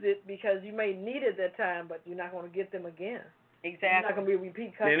use it because you may need it that time, but you're not going to get them again. Exactly. You're not going to be a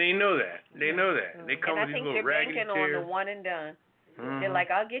repeat customer. And they know that. They know that. They come with these little raggedy chairs. And I think they're banking on the one and done. They're like,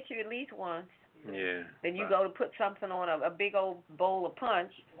 I'll get you at least once. Yeah. Then you go to put something on a big old bowl of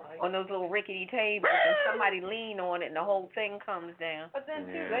punch on those little rickety tables, and somebody lean on it, and the whole thing comes down. But then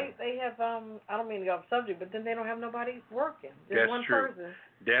too, they have I don't mean to go off subject, but then they don't have nobody working. Just That's one true. person.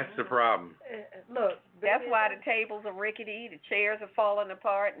 That's the problem. Look, that's why the tables are rickety, the chairs are falling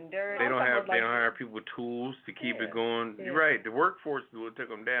apart and dirty. They don't hire people with tools to keep it going. You're right. The workforce will take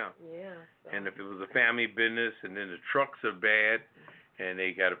them down. Yeah. And if it was a family business, and then the trucks are bad. And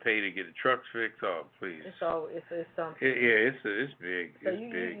they got to pay to get the trucks fixed. Oh, please. It's something. It's big. So it's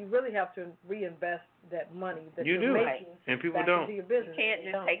big. You really have to reinvest that money that you you're do. making And people back don't. into your business. You can't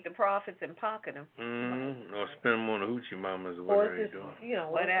just take the profits and pocket them. Or spend them on the hoochie mamas or whatever you're doing.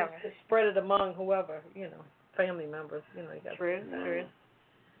 Whatever. Just spread it among whoever, family members. You got True.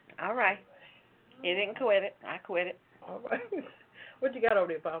 All right. You didn't quit it. I quit it. All right. What you got over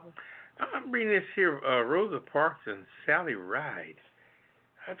there, Papa? I'm reading this here. Rosa Parks and Sally Ride.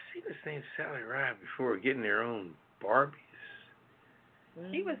 I've seen this name Sally Ride before, getting their own Barbies.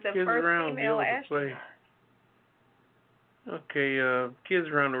 She was the first female astronaut. Okay, kids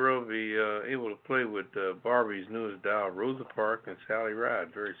around the world will be able to play with Barbie's newest doll, Rosa Parks and Sally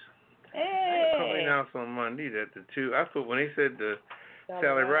Ride, very soon. Coming out on Monday at the two. I thought when they said the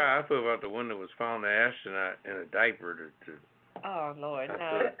Sally Ride, I thought about the one that was found the astronaut in a diaper. Oh Lord,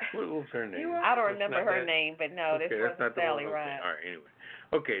 no. What was her name? I don't remember her name, but no, okay, this wasn't Sally Ride. All right, anyway.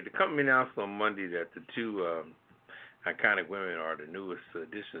 Okay, the company announced on Monday that the two iconic women are the newest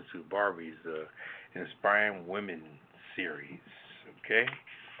additions to Barbie's Inspiring Women series. Okay?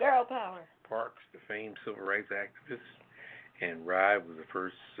 Girl power. Parks, the famed civil rights activist, and Ride was the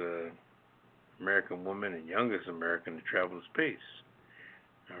first American woman and youngest American to travel to space.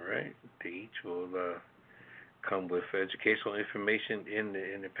 All right? They each will come with educational information in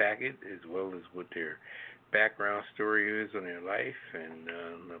the packet, as well as what their background story is on their life, and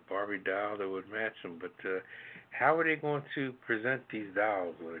the Barbie doll that would match them. But how are they going to present these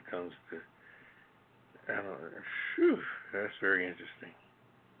dolls when it comes to? I don't know. Whew, that's very interesting.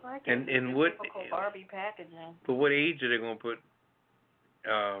 Well, and what Barbie packaging? But what age are they going to put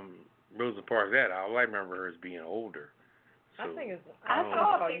Rosa Parks at? I remember her as being older. So, I think it's. I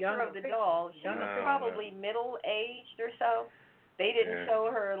saw a picture of the doll. She was probably middle-aged or so. They didn't show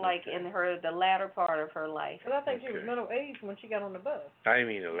her like in the latter part of her life. But I think she was middle-aged when she got on the bus. I didn't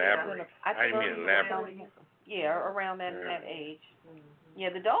mean elaborate. I didn't mean elaborate. Yeah, around that age. Mm-hmm. Yeah,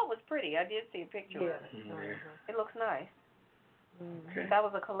 the doll was pretty. I did see a picture of it. Mm-hmm. It looks nice. Okay. If I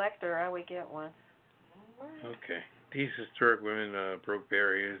was a collector, I would get one. Okay. These historic women broke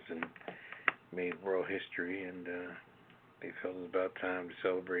barriers and made world history, and they felt it was about time to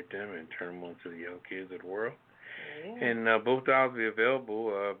celebrate them and turn them on to the young kids of the world. Yeah. And both dolls will be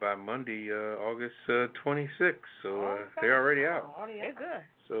available by Monday, August 26th. So they're already out. They're good.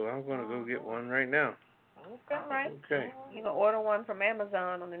 So I'm going to go get one right now. Okay. All right. Okay. You can order one from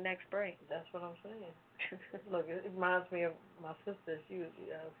Amazon on the next break. That's what I'm saying. Look, it reminds me of my sister. She was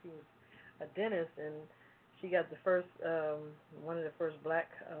a dentist, and she got the first one of the first black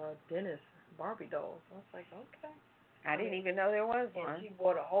dentist Barbie dolls. I was like, okay. I didn't even know there was one. She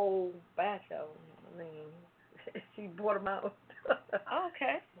bought a whole batch of them. I mean, she bought them out.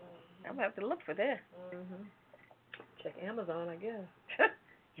 Okay. I'm gonna have to look for that. Mhm. Check Amazon, I guess.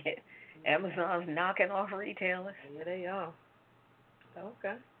 Yeah. Amazon's knocking off retailers. Yeah, they are.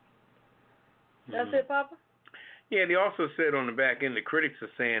 Okay. That's it, Papa? Yeah, they also said on the back end, the critics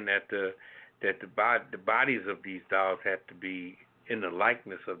are saying that the bodies of these dolls have to be in the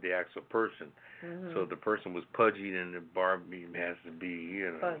likeness of the actual person. Mm-hmm. So if the person was pudgy, then the Barbie has to be,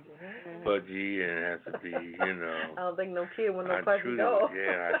 pudgy, and it has to be, I don't think no kid want no pudgy dog.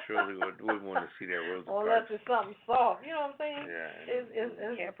 Yeah, I surely would want to see that Rosie Parks. Unless it's something soft, you know what I'm saying? Yeah.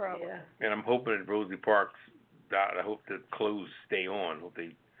 It's probably. Yeah. And I'm hoping that Rosie Parks, I hope the clothes stay on. I hope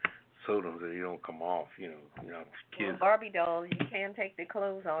they sew them so they don't come off, kids. Well, Barbie dolls, you can take the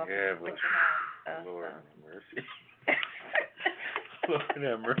clothes off. Yeah, but Lord have mercy. Lord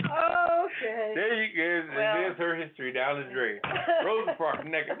have mercy. Okay. There you go. There's her history down the drain. Rosa Parks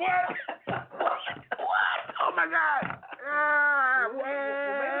naked. What? Oh my God. Well, maybe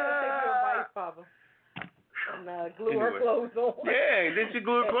we'll take your advice, Papa. And glue her clothes on. Yeah, then she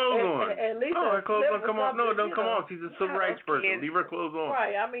glue her clothes on. At least her clothes don't come off. No, don't come off. She's a civil rights person. Leave her clothes on.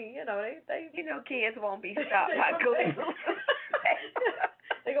 Right. I mean, they kids won't be stopped by glue.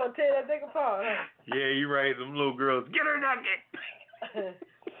 They're going to tear that thing apart, huh? Yeah, you're right. Them little girls. Get her naked.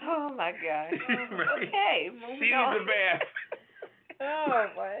 Oh, my God. Right. Okay, she needs a bath. Oh,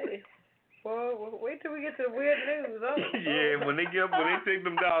 boy. Well, wait till we get to the weird news. Yeah, when they take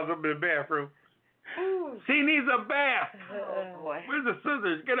them dolls up in the bathroom. Ooh. She needs a bath. Oh, boy. Where's the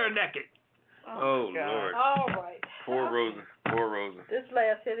scissors? Get her naked. Oh Lord. All right. Poor Rosa. This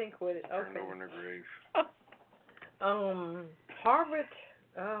last hit and quit it. Okay. Turned over in her grave. Harvard.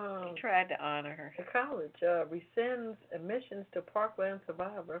 He tried to honor her. The college rescinds admissions to Parkland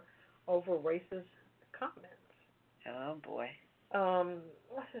survivor over racist comments. Oh boy.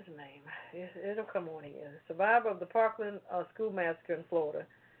 What's his name? It'll come on here. Survivor of the Parkland school massacre in Florida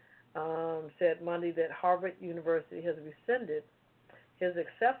said Monday that Harvard University has rescinded his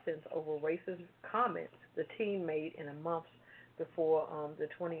acceptance over racist comments the teen made in a month before the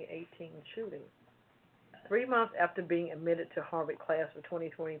 2018 shooting. 3 months after being admitted to Harvard class for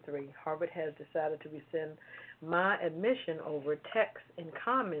 2023, Harvard has decided to rescind my admission over texts and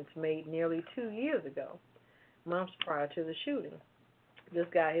comments made nearly 2 years ago, months prior to the shooting. This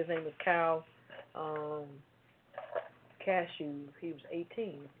guy, his name is Kyle Cashew. He was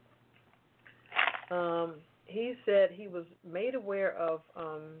 18. He said he was made aware of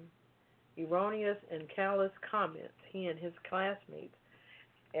erroneous and callous comments he and his classmates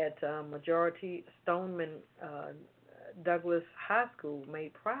at majority Stoneman Douglas High School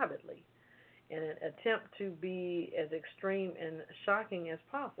made privately in an attempt to be as extreme and shocking as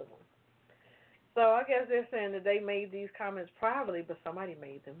possible. So I guess they're saying that they made these comments privately, but somebody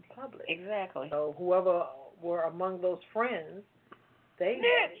made them public. Exactly. So whoever were among those friends, they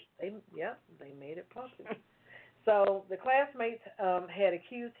made it public. So the classmates had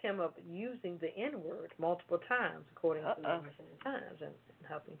accused him of using the N-word multiple times, according to the Washington Times and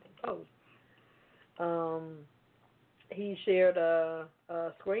Huffington Post. He shared a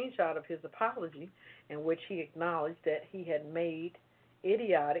screenshot of his apology in which he acknowledged that he had made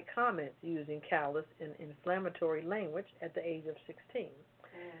idiotic comments using callous and inflammatory language at the age of 16.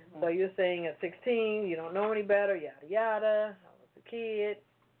 Mm-hmm. So you're saying at 16 you don't know any better, yada yada. I was a kid,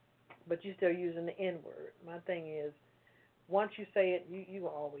 but you're still using the N-word. My thing is, once you say it, you will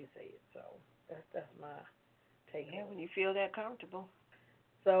always say it. So that's my take. Yeah, when you feel that comfortable.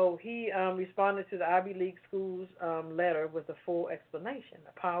 So he responded to the Ivy League school's letter with a full explanation,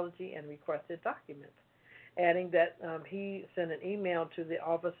 apology, and requested documents, adding that he sent an email to the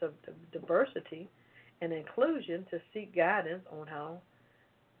Office of Diversity and Inclusion to seek guidance on how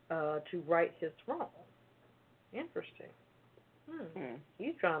to right his wrong. Interesting.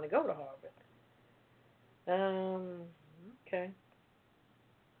 He's trying to go to Harvard. Okay.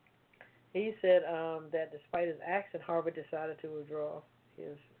 He said that despite his action, Harvard decided to withdraw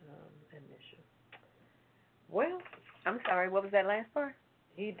his admission. Well, I'm sorry, what was that last part?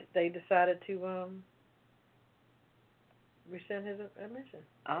 They decided to rescind his admission.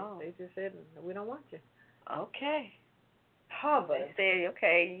 Oh. They just said, we don't want you. Okay. Harvard. They said,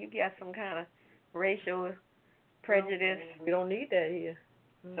 okay, you got some kind of racial prejudice. We don't need that here.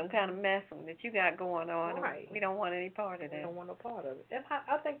 Some kind of mess that you got going on. Right. We don't want any part of that. We don't want no part of it. And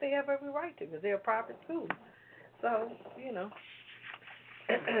I think they have every right to, because they're a private school. So,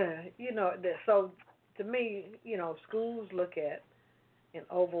 so to me, schools look at an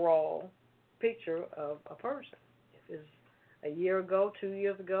overall picture of a person. If it's a year ago, 2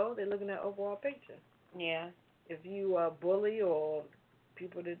 years ago, they're looking at overall picture. Yeah. If you bully or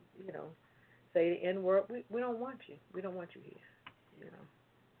people that, say the N-word, we don't want you. We don't want you here,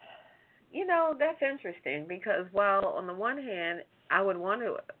 that's interesting, because while on the one hand, I would want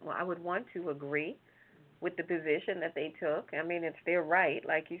to agree with the position that they took. I mean, it's their right,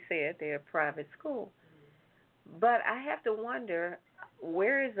 like you said, they're a private school. But I have to wonder,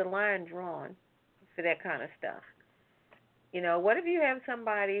 where is the line drawn for that kind of stuff? What if you have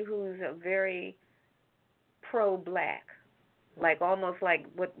somebody who's a very pro-black, like almost like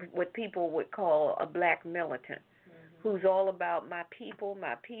what people would call a black militant, who's all about my people,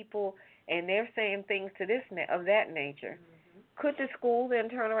 and they're saying things to of that nature. Could the school then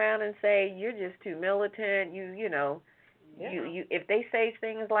turn around and say, you're just too militant, you if they say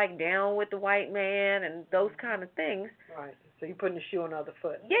things like down with the white man and those kind of things. Right. So you're putting the shoe on the other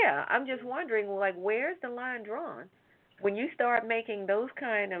foot. Yeah, I'm just wondering, like, where's the line drawn? When you start making those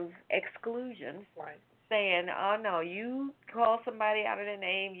kind of exclusions, right, saying, oh, no, you call somebody out of their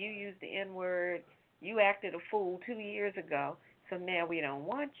name, you used the N-word, you acted a fool 2 years ago, so now we don't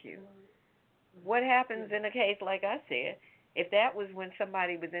want you. What happens in a case like I said, if that was when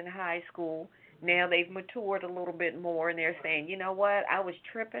somebody was in high school, now they've matured a little bit more and they're saying, you know what, I was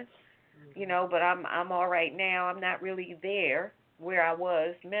tripping, but I'm all right now. I'm not really there where I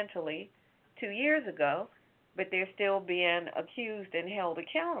was mentally 2 years ago, but they're still being accused and held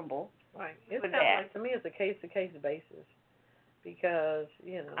accountable. Right. It's kind of like, to me, it's a case-to-case basis, because,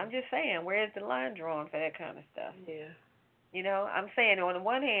 I'm just saying, where's the line drawn for that kind of stuff? Yeah. I'm saying on the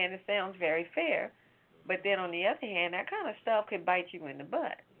one hand, it sounds very fair, but then on the other hand, that kind of stuff could bite you in the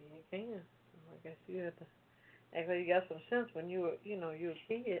butt. You can. I guess you have to act like you got some sense when you were, you're a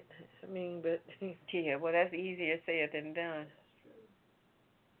kid. I mean, but yeah, well, that's easier said than done.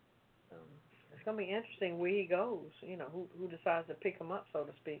 It's gonna be interesting where he goes. Who decides to pick him up, so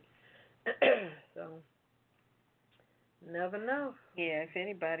to speak. So never know. Yeah, if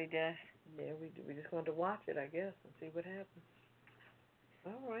anybody does. Yeah, we just going to watch it, I guess, and see what happens.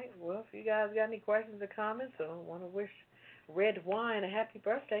 All right. Well, if you guys got any questions or comments, or want to wish Red Wine a happy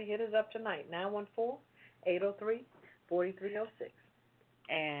birthday, hit us up tonight, 914-803-4306.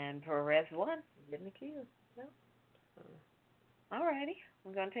 And for Res 1, getting the kids. Yep. All righty.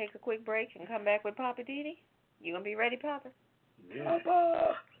 We're going to take a quick break and come back with Papa Didi. You going to be ready, Papa? Yeah.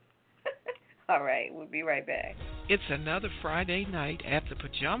 Papa! All right. We'll be right back. It's another Friday night at the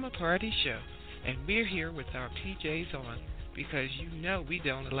Pajama Party Show, and we're here with our PJs on because we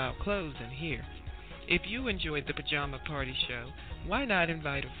don't allow clothes in here. If you enjoyed the Pajama Party Show, why not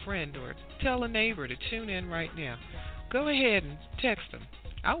invite a friend or tell a neighbor to tune in right now? Go ahead and text them.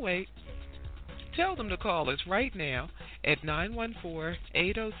 I'll wait. tell them to call us right now at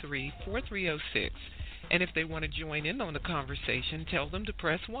 914-803-4306. And if they want to join in on the conversation, tell them to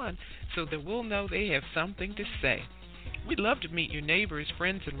press 1 so that we'll know they have something to say. We'd love to meet your neighbors,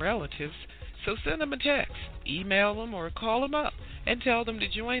 friends, and relatives, so send them a text, email them, or call them up and tell them to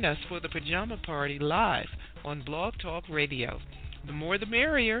join us for the Pajama Party live on Blog Talk Radio. The more the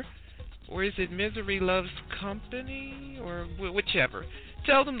merrier. Or is it Misery Loves Company? Or whichever.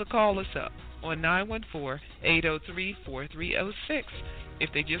 Tell them to call us up on 914-803-4306 if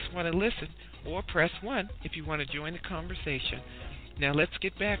they just want to listen, or press 1 if you want to join the conversation. Now let's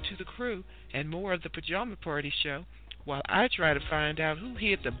get back to the crew and more of the Pajama Party show while I try to find out who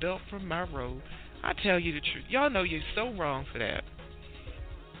hid the belt from my robe. I tell you the truth. Y'all know you're so wrong for that.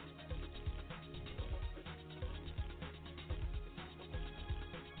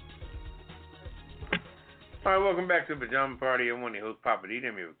 All right, welcome back to the Pajama Party. I'm one of your hosts, Papa D.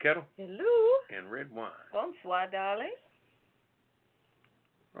 I'm here with Kettle. Hello. And Red Wine. Bonsoir, darling.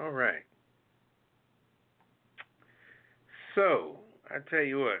 All right. So, I tell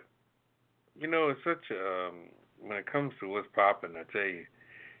you what, it's such a, when it comes to what's popping, I tell you,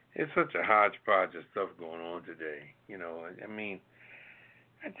 it's such a hodgepodge of stuff going on today. I mean,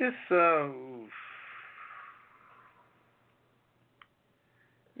 I just,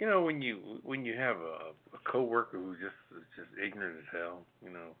 when you have a coworker who's just ignorant as hell,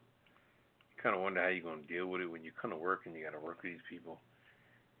 you kind of wonder how you're going to deal with it when you come to work and you got to work with these people.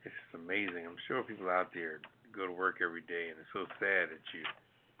 It's just amazing. I'm sure people out there go to work every day, and it's so sad that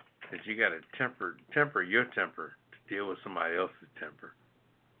you got to temper your temper to deal with somebody else's temper,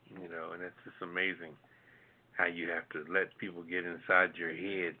 and it's just amazing how you have to let people get inside your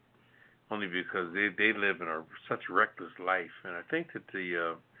head only because they live in such reckless life. And I think that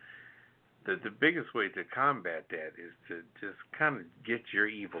the biggest way to combat that is to just kind of get your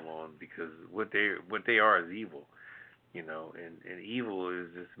evil on, because what they are is evil, and evil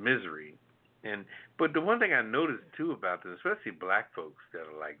is just misery. But the one thing I noticed too about this, especially black folks that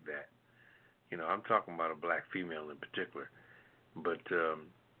are like that, I'm talking about a black female in particular, but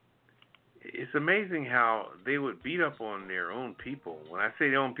it's amazing how they would beat up on their own people. When I say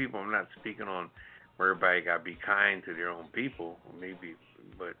their own people, I'm not speaking on where everybody got to be kind to their own people, maybe,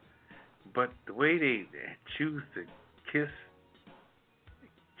 but the way they choose to kiss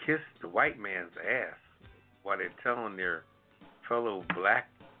the white man's ass while they're telling their fellow black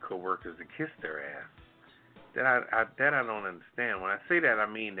coworkers to kiss their ass, that I don't understand. When I say that, I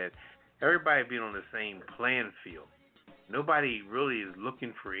mean that everybody being on the same playing field. Nobody really is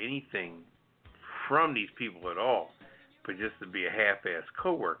looking for anything from these people at all, but just to be a half-ass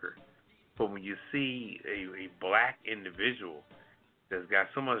coworker. But when you see a black individual that's got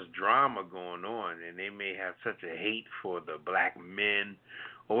so much drama going on, and they may have such a hate for the black men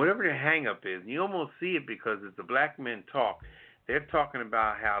or whatever their hang-up is, and you almost see it because as the black men talk, they're talking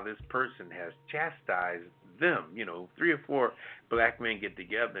about how this person has chastised them. 3 or 4 black men get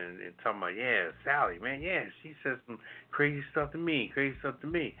together and talking about, yeah, Sally, man, yeah, she says some crazy stuff to me.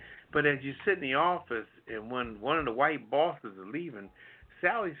 But as you sit in the office and when one of the white bosses is leaving,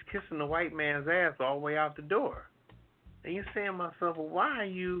 Sally's kissing the white man's ass all the way out the door. And you're saying to myself, well, why are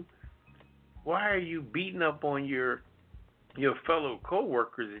you beating up on your fellow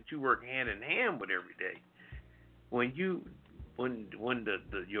coworkers that you work hand in hand with every day? When your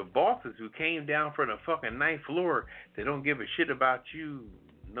bosses who came down from the fucking 9th floor, they don't give a shit about you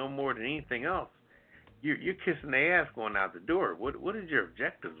no more than anything else. You're kissing their ass going out the door. What is your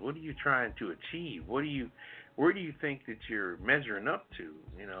objectives? What are you trying to achieve? Where do you think that you're measuring up to?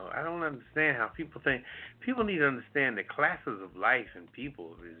 I don't understand how people think. People need to understand that classes of life and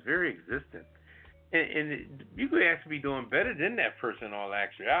people is very existent. And you could actually be doing better than that person in all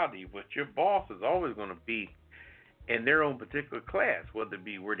actuality, but your boss is always going to be in their own particular class, whether it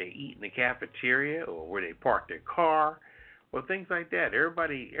be where they eat in the cafeteria or where they park their car or things like that.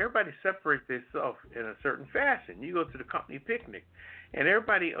 Everybody separates themselves in a certain fashion. You go to the company picnic, and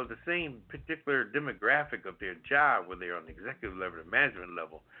everybody of the same particular demographic of their job, whether they're on the executive level, the management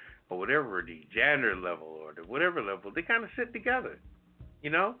level, or whatever, the janitor level or the whatever level, they kind of sit together,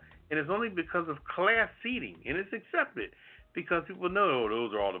 And it's only because of class seating, and it's accepted because people know,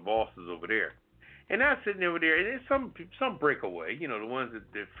 those are all the bosses over there. And not sitting over there, and there's some breakaway, the ones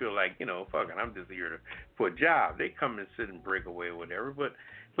that feel like, fucking, I'm just here for a job. They come and sit and break away or whatever.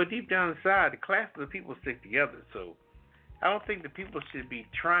 But deep down inside, the classes of people stick together. So I don't think that people should be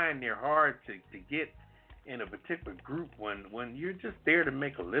trying their hard to get in a particular group when you're just there to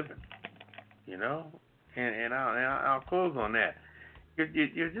make a living, And I'll close on that.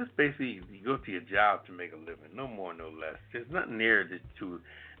 You're just basically, you go to your job to make a living, no more, no less. There's nothing there to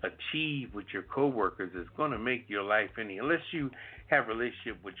achieve with your coworkers is going to make your life unless you have a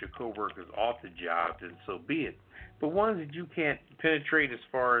relationship with your coworkers off the job, then so be it. But ones that you can't penetrate as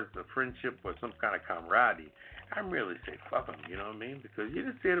far as a friendship or some kind of camaraderie, I really say fuck them, you know what I mean? Because you're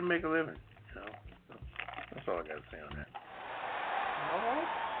just there to make a living, you know. So that's all I got to say on that. All right.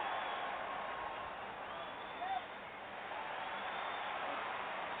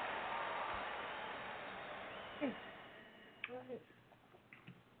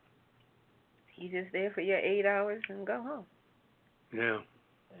 You just there for your 8 hours and go home. Yeah.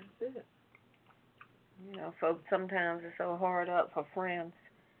 That's it. You know, folks sometimes are so hard up for friends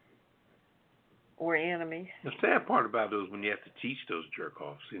or enemies. The sad part about those when you have to teach those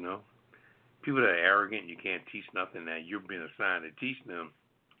jerk-offs, you know. People that are arrogant, you can't teach nothing that you're being assigned to teach them.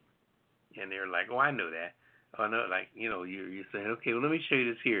 And they're like, oh, I know that. Oh, no, like, you know, you're saying, okay, well, let me show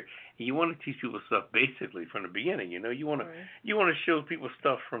you this here. And you want to teach people stuff basically from the beginning, you know. You want to show people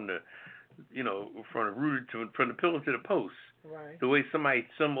stuff from the, you know, from the rooted to from the pillar to the post. Right. The way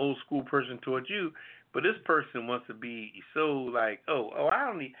some old school person taught you. But this person wants to be so like, I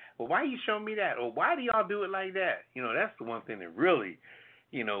don't need. Well, why are you showing me that? Or why do y'all do it like that? You know, that's the one thing that really,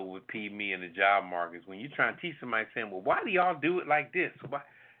 you know, would peeve me in the job market is when you try to teach somebody saying, well, why do y'all do it like this? Why?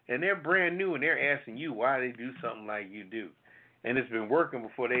 And they're brand new and they're asking you why they do something like you do, and it's been working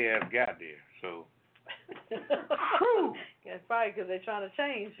before they have got there. So. It's probably because they're trying to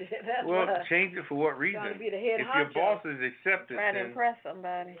change it. That's well, why. Change it for what reason? Trying to be the head if honcho. Your boss is accepted, Trying to then impress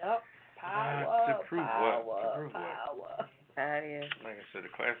somebody. Yep. Power. To prove what? That is. Like I said, the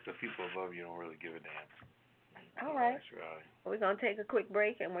class of people above you don't really give a damn. All right. That's right. We're going to take a quick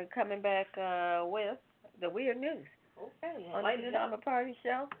break, and we're coming back with the weird news. Okay. On the Pajama Party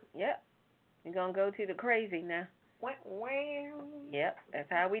Show. Yep. We're going to go to the crazy now. Yep. That's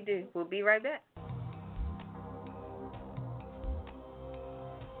how we do. We'll be right back.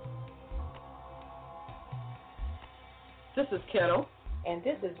 This is Kettle. And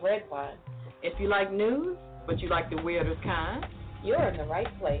this is Red Wine. If you like news, but you like the weirdest kind, You're in the right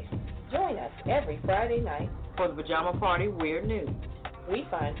place. Join us every Friday night. for the Pajama Party Weird News. We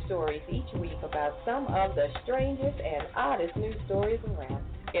find stories each week about some of the strangest and oddest news stories around.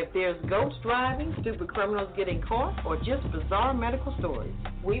 If there's ghosts driving, stupid criminals getting caught, or just bizarre medical stories,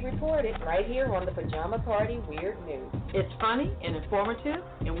 We report it right here on the Pajama Party Weird News. it's funny and informative,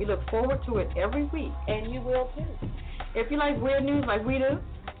 and we look forward to it every week. And you will too. If you like weird news like we do,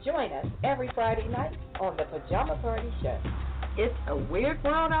 Join us every Friday night on the Pajama Party Show. it's a weird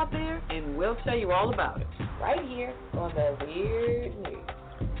world out there, and we'll tell you all about it, Right here on the Weird News.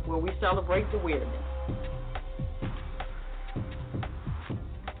 where we celebrate the weirdness.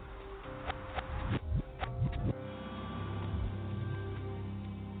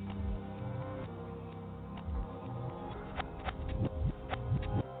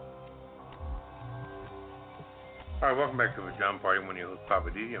 All right, welcome back to the Pajama Party. I'm your host,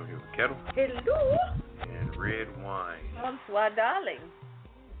 Papa Didi. I'm here with Kettle Hello. and Red Wine. Bonsoir, darling.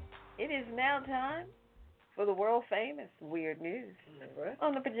 It is now time for the world famous weird news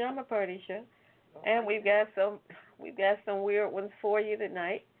on the Pajama Party Show, and we've got some weird ones for you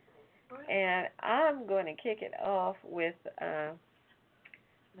tonight. And I'm going to kick it off with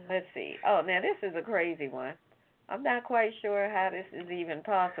let's see. Oh, now this is a crazy one. I'm not quite sure how this is even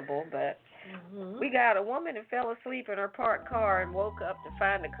possible, but we got a woman who fell asleep in her parked car and woke up to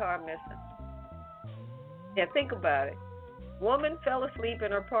find the car missing. Yeah, think about it. Woman fell asleep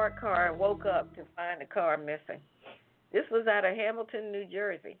in her parked car and woke up to find the car missing. This was out of Hamilton, New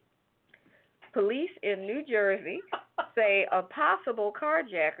Jersey. Police in New Jersey say a possible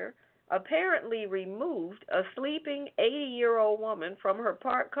carjacker apparently removed a sleeping 80-year-old woman from her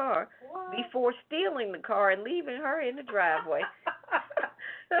parked car before stealing the car and leaving her in the driveway.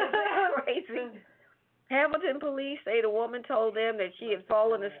 That's crazy. Hamilton police say the woman told them that she had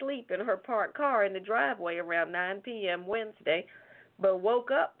fallen asleep in her parked car in the driveway around 9 p.m. Wednesday, but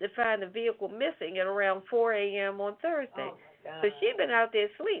woke up to find the vehicle missing at around 4 a.m. on Thursday. So she'd been out there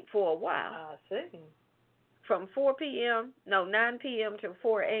asleep for a while. I see. From 9 p.m. to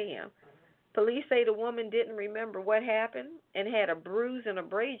 4 a.m. Police say the woman didn't remember what happened and had a bruise and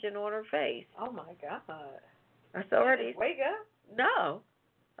abrasion on her face. Oh, my God. Authorities... Wake up? No.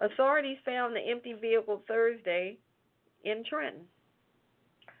 Authorities found the empty vehicle Thursday in Trenton.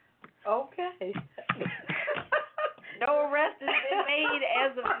 Okay. No arrest has been made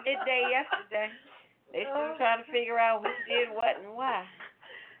as of midday yesterday. They're still trying to figure out who did what and why.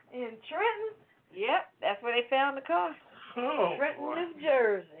 In Trenton? Yep, that's where they found the car. Trenton, New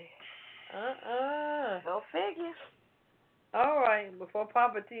Jersey. Go figure. All right, before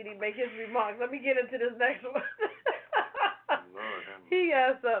Papa T.D. make his remarks, let me get into this next one. Lord, He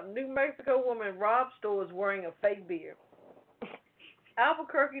has something. New Mexico woman robs stores wearing a fake beard.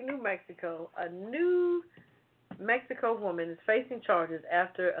 Albuquerque, New Mexico. A New Mexico woman is facing charges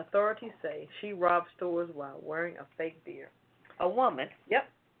after authorities say she robbed stores while wearing a fake beard. A woman? Yep.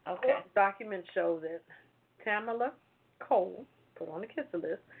 Okay. Court documents show that Tamala Cole, put on the kisser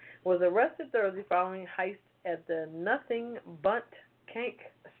list, was arrested Thursday following a heist at the Nothing Bunt Cake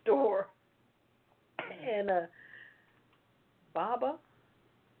store and a Baba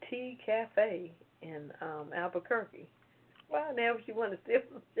Tea Cafe in Albuquerque. Why the hell would she want to steal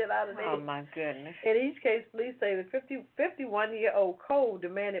some shit out of there? Oh, my goodness. In each case, police say the 51-year-old Cole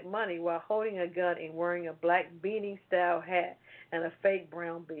demanded money while holding a gun and wearing a black beanie-style hat and a fake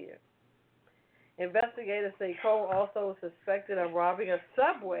brown beard. Investigators say Cole also is suspected of robbing a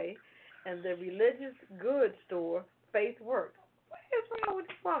Subway and the religious goods store Faith Works. What is wrong with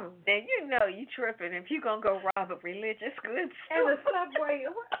this woman? Then you know you tripping if you going to go rob a religious goods store. And the Subway,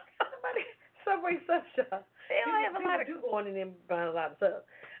 Subway sub shop. They don't have a lot of people going in there buying a lot of stuff.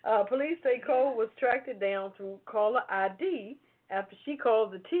 Police say Cole was tracked down through caller ID after she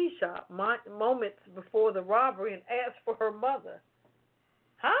called the tea shop moments before the robbery and asked for her mother.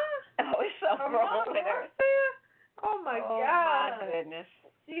 Huh? Oh, it's something wrong with her. Oh, my God. Oh, my goodness.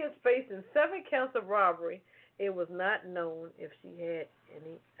 She is facing 7 counts of robbery. It was not known if she had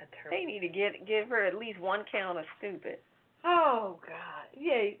any attorney. They need to give her at least 1 count of stupid. Oh, God.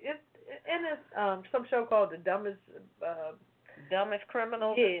 Yeah, it's some show called The Dumbest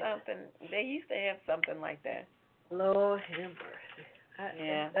Criminals or something. They used to have something like that. Lord have mercy.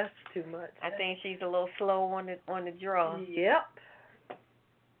 Yeah. That's too much. I think she's a little slow on the draw. Yep.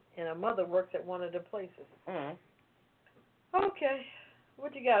 And her mother works at one of the places. Mm. Okay.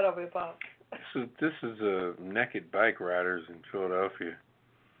 What you got over here, Pop? This is naked bike riders in Philadelphia.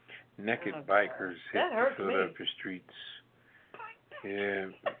 Naked bikers hit the Philadelphia streets. Yeah,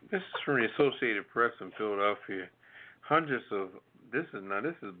 this is from the Associated Press in Philadelphia. Hundreds of this is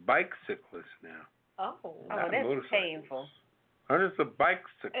bicyclists now. Oh, not that's motorcycles. painful. Hundreds of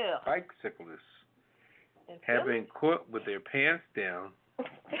bicyclists have been caught with their pants down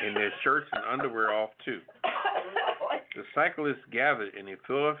and their shirts and underwear off too. The cyclists gathered in a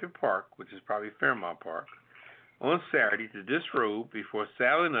Philadelphia park, which is probably Fairmount Park, on Saturday to disrobe before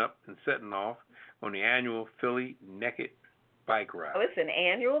saddling up and setting off on the annual Philly Naked Bike Ride. Oh, it's an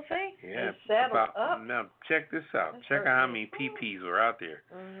annual thing? Yeah. Up? Now, check this out. Check out how many PPs are out there.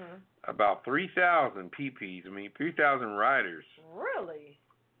 Mm-hmm. About 3,000 PPs. 3,000 riders. Really?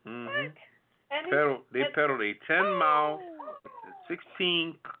 Mm-hmm. What? And they pedaled a 10-mile,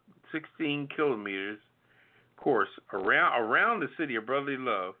 16 kilometers course around the city of brotherly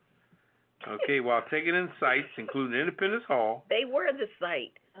love. Okay, while taking in sights, including Independence Hall. They were the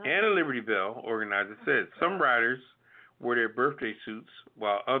site. And the Liberty Bell, organizer said. Some riders wore their birthday suits,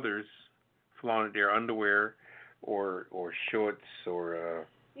 while others flaunted their underwear or shorts or a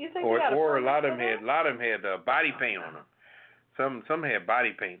lot of them had body paint on them. Some had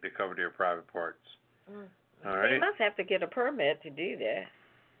body paint to cover their private parts. All right. They must have to get a permit to do that.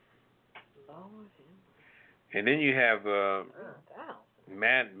 And then you have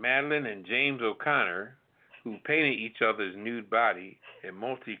Madeline and James O'Connor, who painted each other's nude body in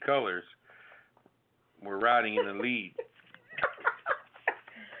multicolors, were riding in the lead.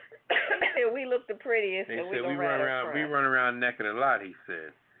 He said we look the prettiest. They and said we run around naked a lot. He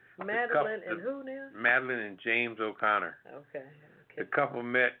said. Madeline and who now? Madeline and James O'Connor. Okay. The couple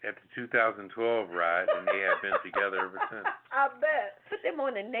met at the 2012 ride, and they have been together ever since. I bet. Put them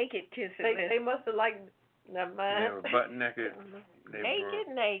on the naked kissing list. They must have liked. Never mind. They were butt naked. Naked.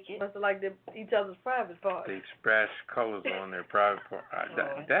 Must have liked each other's private parts. They splashed colors on their private part. I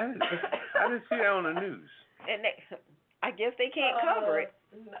didn't see that on the news. And I guess they can't cover it.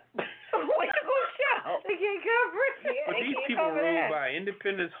 What you gonna show? They can't cover it. Yeah, But these people rode by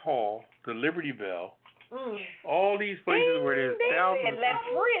Independence Hall, the Liberty Bell, all these places where there's thousands.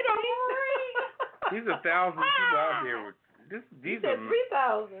 These are thousands of people out there. These are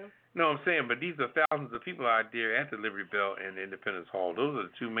 3,000. No, I'm saying, but these are thousands of people out there at the Liberty Bell and the Independence Hall. Those are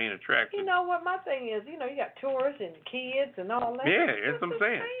the two main attractions. You know what my thing is? You got tourists and kids and all that. Yeah, that's what I'm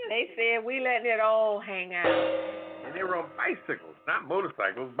saying. They said we letting it all hang out. And they were on bicycles, not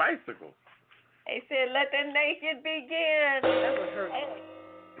motorcycles, bicycles. They said let the naked begin. That's what hurt.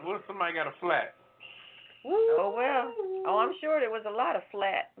 What if somebody got a flat? Oh, well. Oh, I'm sure there was a lot of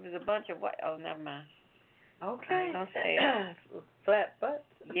flat. There was a bunch of what? Oh, never mind. Okay. Don't say it. Flat butts.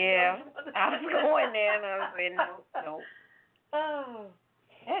 Yeah. I was going there and I was saying, no. Oh.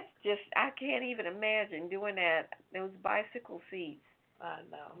 That's just, I can't even imagine doing that. Those bicycle seats. I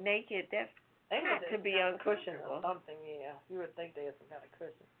know. Naked, that's Got to be uncushionable. Something, yeah. You would think there's some kind of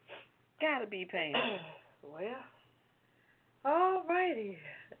cushion. Gotta be painful. Well, all righty.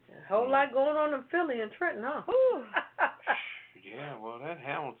 A whole lot going on in Philly and Trenton, huh? Yeah, well, that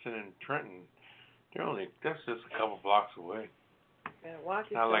Hamilton and Trenton, that's just a couple blocks away. Better watch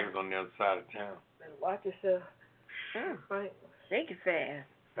yourself. Not like it's on the other side of town. Better watch yourself. Right. Shake it fast.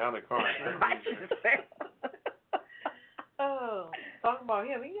 Found the car. Watch yourself. Oh, talking about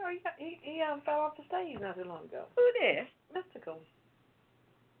him. He fell off the stage not too long ago. Who did? Mystical.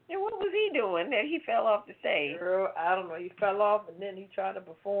 And what was he doing that he fell off the stage? Girl, I don't know. He fell off and then he tried to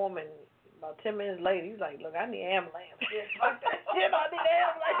perform and about 10 minutes later he's like, look, I need an ambulance. Shit, fuck that shit, I need an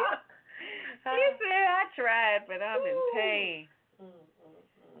ambulance. He said, I tried, but I'm in pain.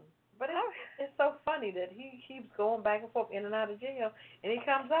 But it's so funny that he keeps going back and forth in and out of jail and he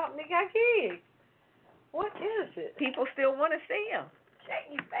comes out and he got kids. What is it? People still want to see him.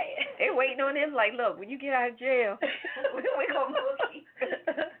 Shake your face. They're waiting on him like, look, when you get out of jail, we're going to look you.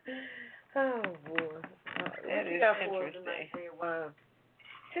 Oh, boy. That is interesting.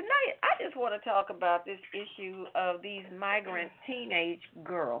 Tonight, I just want to talk about this issue of these migrant teenage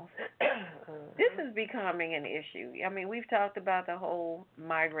girls. This is becoming an issue. I mean, we've talked about the whole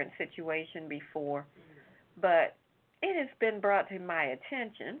migrant situation before, but it has been brought to my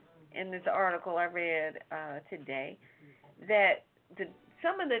attention in this article I read today that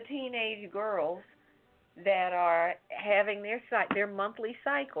some of the teenage girls that are having their monthly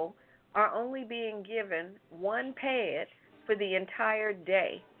cycle are only being given one pad for the entire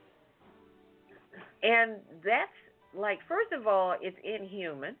day. And that's like, first of all, it's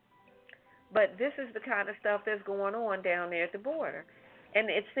inhuman, but this is the kind of stuff that's going on down there at the border. And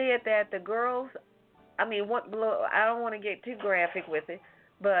it said that the girls, I don't want to get too graphic with it,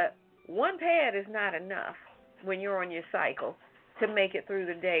 but one pad is not enough when you're on your cycle to make it through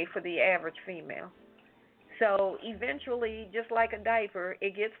the day for the average female. So eventually, just like a diaper,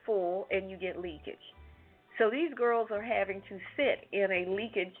 it gets full and you get leakage. So these girls are having to sit in a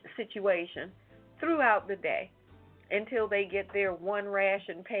leakage situation throughout the day until they get their one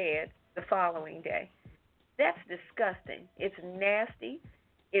ration pad the following day. That's disgusting. It's nasty.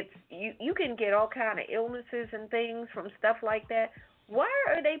 You can get all kind of illnesses and things from stuff like that. Why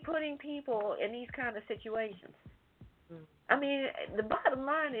are they putting people in these kind of situations? I mean, the bottom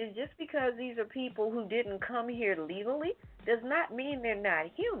line is just because these are people who didn't come here legally does not mean they're not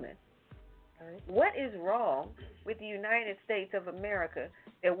human. Right. What is wrong with the United States of America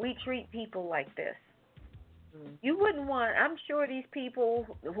that we treat people like this? You wouldn't want, I'm sure these people,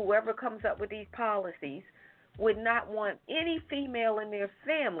 whoever comes up with these policies, would not want any female in their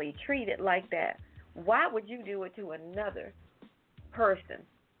family treated like that. Why would you do it to another person,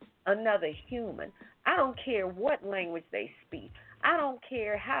 another human? I don't care what language they speak. I don't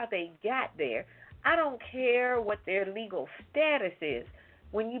care how they got there. I don't care what their legal status is.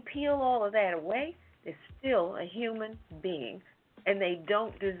 When you peel all of that away, they're still a human being, and they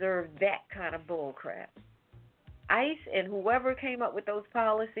don't deserve that kind of bull crap. ICE and whoever came up with those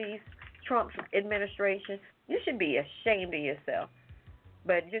policies, Trump's administration, you should be ashamed of yourself.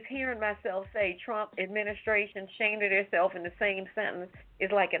 But just hearing myself say Trump administration ashamed of themselves in the same sentence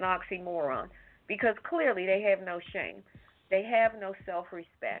is like an oxymoron, because clearly they have no shame. They have no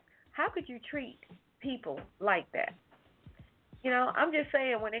self-respect. How could you treat people like that? You know, I'm just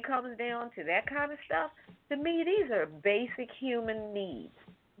saying, when it comes down to that kind of stuff, to me these are basic human needs.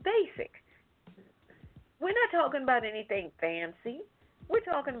 Basic. We're not talking about anything fancy. We're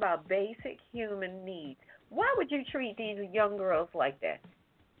talking about basic human needs. Why would you treat these young girls like that?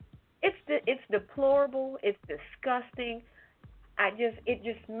 It's deplorable. It's disgusting. It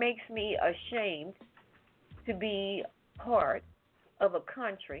just makes me ashamed to be part of a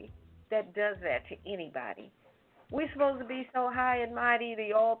country that does that to anybody. We're supposed to be so high and mighty,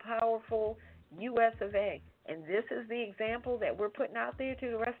 the all-powerful U.S. of A. And this is the example that we're putting out there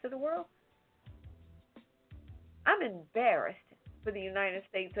to the rest of the world? I'm embarrassed for the United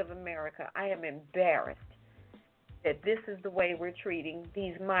States of America. I am embarrassed that this is the way we're treating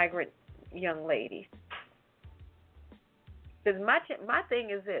these migrant young ladies. Because my thing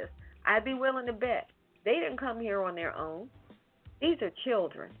is this. I'd be willing to bet they didn't come here on their own. These are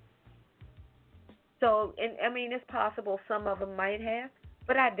children. So, it's possible some of them might have,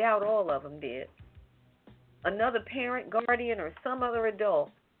 but I doubt all of them did. Another parent, guardian, or some other adult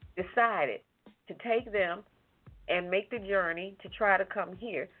decided to take them and make the journey to try to come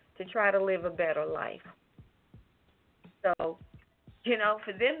here, to try to live a better life. So,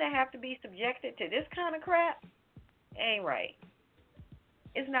 for them to have to be subjected to this kind of crap ain't right.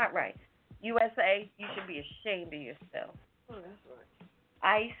 It's not right. USA, you should be ashamed of yourself. Oh, that's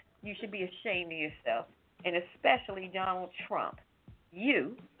right. ICE, you should be ashamed of yourself, and especially Donald Trump.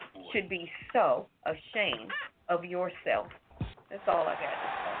 You should be so ashamed of yourself. That's all I got to say.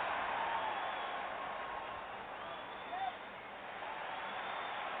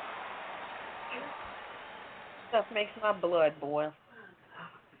 Stuff makes my blood boil.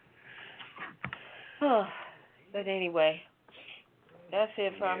 But anyway, that's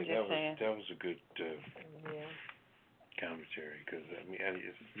it. I'm just saying. That was a good commentary, because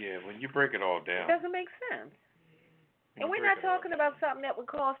when you break it all down, it doesn't make sense. And we're not talking about something that would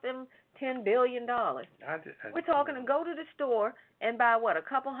cost them $10 billion. We're talking to go to the store and buy, a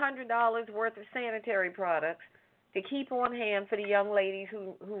couple $100 worth of sanitary products to keep on hand for the young ladies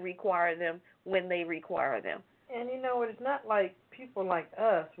who require them when they require them. And it's not like people like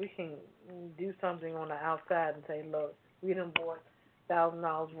us, we can do something on the outside and say, look, we done bought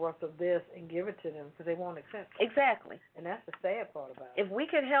 $1,000 worth of this and give it to them, because they won't accept it. Exactly. And that's the sad part about it. If we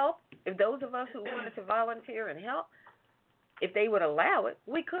could help, if those of us who wanted to volunteer and help, if they would allow it,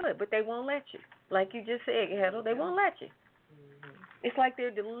 we could, but they won't let you. Like you just said, Heddle, they won't let you. It's like they're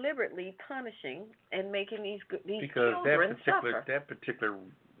deliberately punishing and making these children suffer. That particular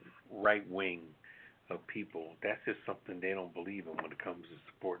right wing of people, that's just something they don't believe in when it comes to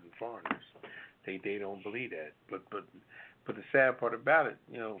supporting foreigners. They don't believe that. But the sad part about it,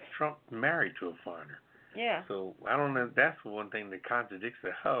 Trump married to a foreigner. Yeah. So I don't know. That's one thing that contradicts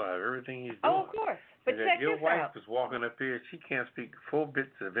the hell out of everything he's doing. Oh, of course. But check your this wife out. is walking up here. She can't speak full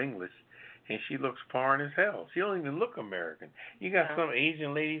bits of English, and she looks foreign as hell. She don't even look American. You got some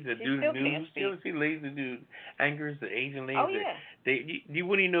Asian ladies that do news. You see ladies that do anchors, the Asian ladies. Oh, yeah. You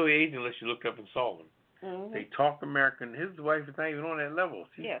wouldn't even know they're Asian unless you looked up and saw them. Mm-hmm. They talk American. His wife is not even on that level.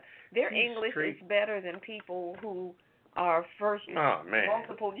 Their English is better than people who are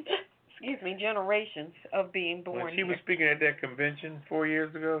multiple generations of being born when she was speaking at that convention 4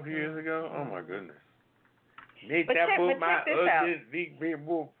 years ago, a few years ago, oh my goodness. But check this out.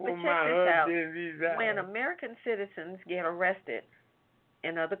 When American citizens get arrested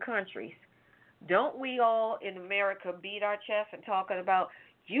in other countries, don't we all in America beat our chest and talking about,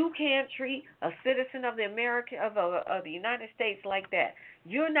 you can't treat a citizen of the United States like that.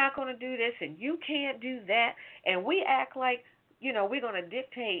 You're not going to do this, and you can't do that. And we act like, we're going to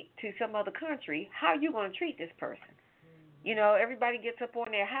dictate to some other country how you're going to treat this person. Everybody gets up on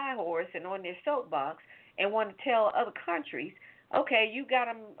their high horse and on their soapbox and want to tell other countries, okay, you got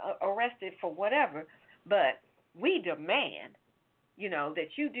them arrested for whatever, but we demand, that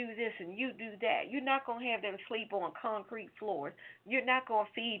you do this and you do that. You're not going to have them sleep on concrete floors. You're not going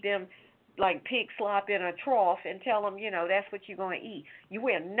to feed them like pig slop in a trough and tell them, that's what you're going to eat.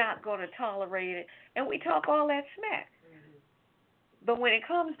 We're not going to tolerate it. And we talk all that smack. Mm-hmm. But when it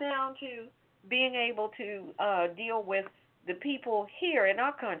comes down to being able to deal with the people here in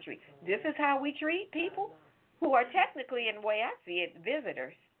our country, this is how we treat people who are technically, in the way I see it,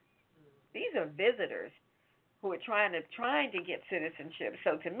 visitors. These are visitors who are trying to get citizenship.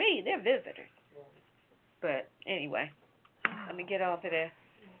 So to me, they're visitors. But anyway, let me get off of there.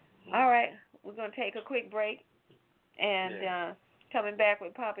 All right, we're going to take a quick break and coming back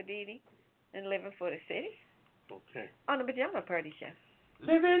with Papa Didi and Living for the City. Okay. On the Pajama Party Show.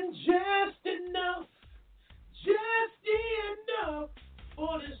 Living just enough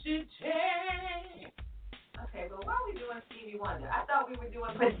for the city. Okay, but why are we doing Stevie Wonder? I thought we were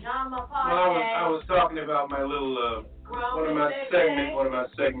doing Pajama Party. Well, I was talking about my little one of my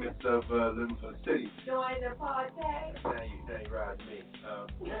segments of Living for the City. Join the party. Now you ride me.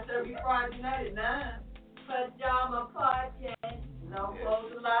 That's every Friday night at 9. Pajama Party. No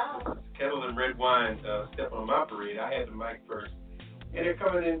clothes allowed. Kettle and red wine stepping on my parade. I had the mic first. And they're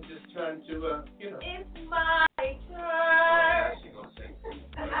coming in just trying to, It's my turn. Yeah, she gonna sing.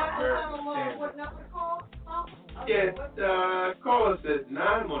 What number to call? Call us at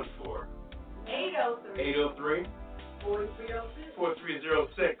 803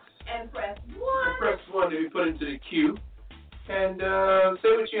 4306 and press 1. And press 1 to be put into the queue. And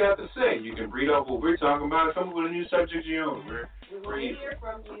say what you have to say. You can read off what we're talking about. Come up with a new subject of your own. We're easy.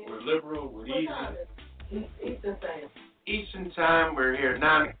 We're liberal. We're easy. Eastern Time. Eastern Time. We're here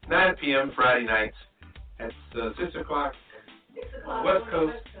 9 p.m. Friday nights. That's 6 o'clock on the West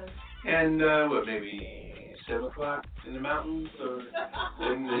Coast. And maybe 7 o'clock in the mountains or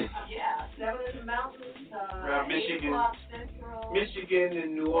in the 7 in the mountains. Around Michigan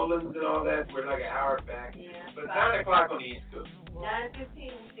and New Orleans and all that. We're like an hour back. Yeah, but 9 o'clock on the East Coast.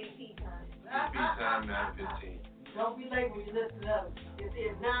 9:15 CP time. CP time 9:15. Don't be late when you listen to us.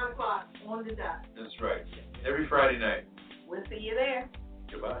 It's 9 o'clock on the dot. That's right. Every Friday night. We'll see you there.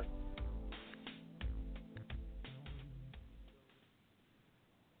 Goodbye.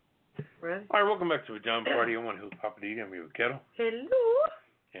 Ready? All right, welcome back to Pajama Party. I'm one who's Papa D. I'm here with Kettle. Hello.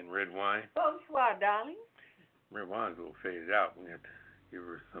 And red wine. Bonsoir, darling. Red wine's a little faded out. We have to give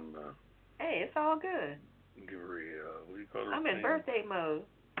her some. Hey, it's all good. Give her a what do you call it? I'm in birthday mode.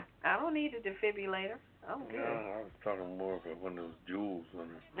 I don't need a defibrillator. I'm good. No, I was talking more of one of those jewels on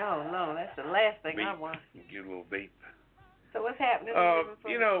her. No, that's the last thing I want. Get a little vape. So what's happening?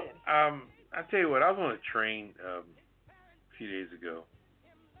 You know, I tell you what, I was on a train a few days ago,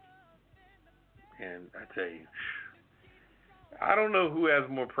 and I tell you, I don't know who has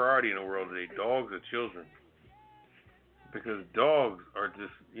more priority in the world today, dogs or children. Because dogs are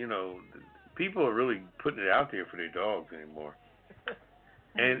just, you know, people are really putting it out there for their dogs anymore.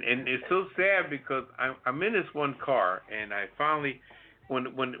 And it's so sad because I'm in this one car, and I finally, when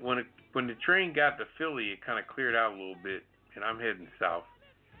the train got to Philly, it kind of cleared out a little bit, and I'm heading south.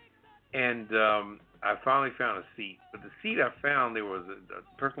 And I finally found a seat. But the seat I found, there was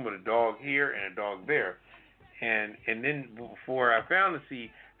a person with a dog here and a dog there. And then before I found the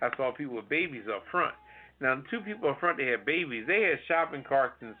seat, I saw people with babies up front. Now, the two people up front, they had babies. They had shopping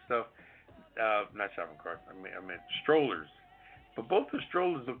carts and stuff. Not shopping carts. I meant strollers. But both the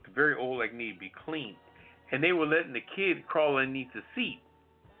strollers looked very old, like need to be cleaned. And they were letting the kid crawl underneath the seat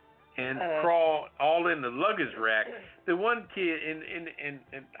and crawl all in the luggage rack. The one kid, and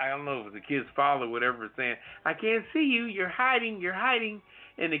I don't know if it was the kid's father or whatever, was saying, "I can't see you. You're hiding. You're hiding."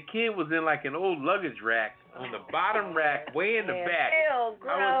 And the kid was in like an old luggage rack on the bottom rack, way in the back. Ew,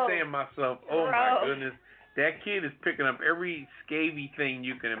 gross. I was saying to myself, "Oh my goodness, that kid is picking up every scabby thing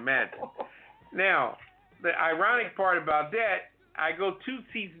you can imagine." Now, the ironic part about that, I go 2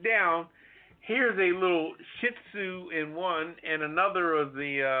 seats down. Here's a little Shih Tzu in one, and another of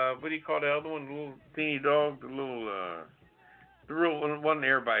the what do you call the other one? The little teeny dog, the real one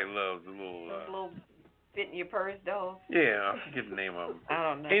everybody loves, the little fit in your purse dog. Yeah, I forget the name of them. I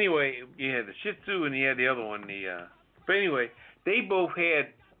don't know. Anyway, you had the Shih Tzu and you had the other one. But anyway, they both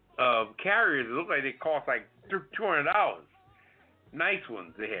had carriers that looked like they cost like $200. Nice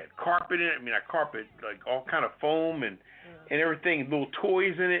ones. They had carpet in it. I mean, not carpet, like all kind of foam and everything, little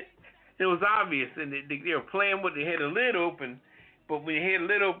toys in it. It was obvious, and they were playing with. They had the lid open, but when they had the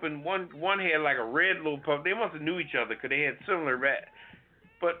lid open, one had like a red little pup. They must have knew each other because they had similar rat.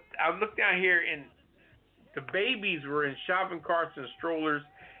 But I looked down here, and the babies were in shopping carts and strollers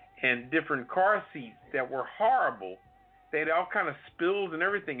and different car seats that were horrible. They had all kind of spills and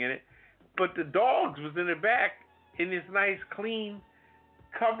everything in it. But the dogs was in the back in this nice clean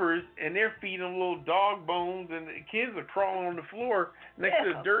covers, and they're feeding them little dog bones, and the kids are crawling on the floor next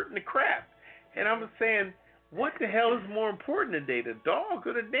to the dirt and the crap. And I'm saying, what the hell is more important today, the dog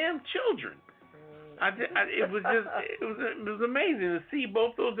or the damn children? It was amazing to see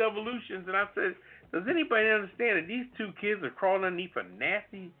both those evolutions. And I said, does anybody understand that these two kids are crawling underneath a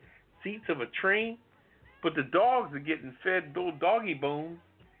nasty seats of a train, but the dogs are getting fed little doggy bones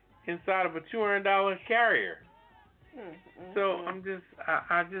inside of a $200 carrier? So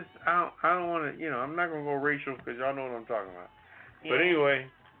I don't want to, I'm not gonna go racial because y'all know what I'm talking about. Yeah. But anyway,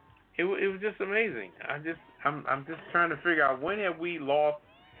 it was just amazing. I'm just trying to figure out, when have we lost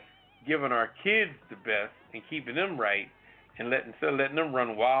giving our kids the best and keeping them right, and instead of letting them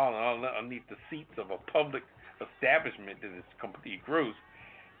run wild and all underneath the seats of a public establishment that is completely gross,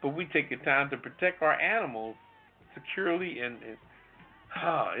 but we take the time to protect our animals securely and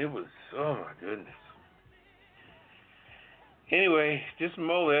it was, oh my goodness. Anyway, just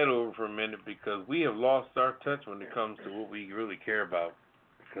mull that over for a minute, because we have lost our touch when it comes to what we really care about.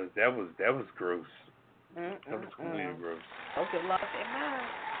 Because that was gross. That was completely gross. Folks have lost their mind.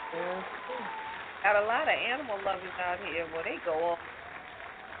 Got a lot of animal lovers out here where they go off.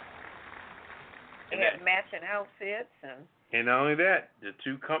 They have matching outfits and not only that, the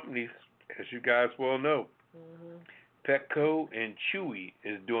two companies, as you guys well know, Petco and Chewy,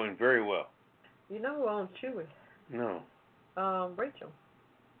 is doing very well. You know who owns Chewy? No. Rachel.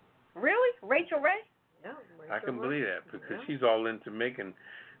 Really? Rachel Ray? Yeah. I can believe that, because she's all into making.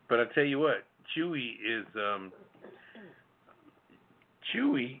 But I tell you what, Chewy is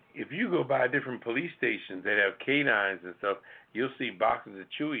Chewy. If you go by different police stations that have canines and stuff, you'll see boxes of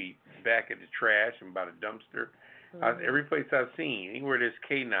Chewy back at the trash and by the dumpster. Every place I've seen, anywhere there's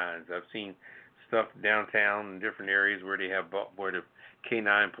canines, I've seen stuff downtown in different areas where they have where the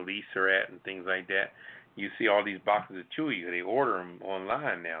canine police are at and things like that. You see all these boxes of Chewy. They order them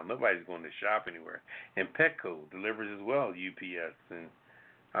online now. Nobody's going to shop anywhere. And Petco delivers as well, UPS. And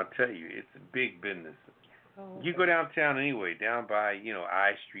I'll tell you, it's a big business. You go downtown anyway, down by,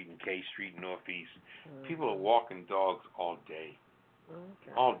 I Street and K Street, Northeast. People are walking dogs all day.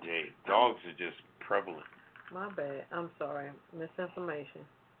 Okay. All day. Dogs are just prevalent. My bad. I'm sorry. Misinformation.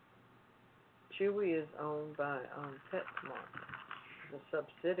 Chewy is owned by PetSmart. It's a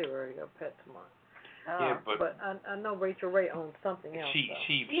subsidiary of PetSmart. Yeah, but I know Rachel Ray owns something else.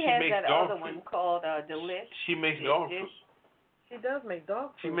 She has makes that dog other food. one called Delish. She makes dog food. She does make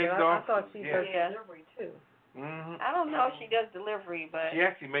dog food. She makes but dog I thought food. she Yeah. does delivery too. Mhm. I don't know if she does delivery, but She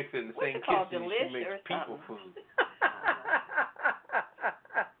actually makes it in the what's same it called, kitchen. Delish She makes or people something? food.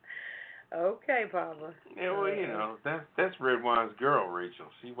 Okay, Papa. Yeah, well, you know, that's Red Wine's girl,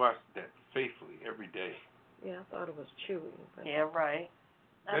 Rachel. She watches that faithfully every day. Yeah, I thought it was Chewy. But yeah, right.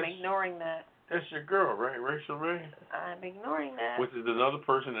 I'm ignoring that. That's your girl, right, Rachel Ray? I'm ignoring that. Which is another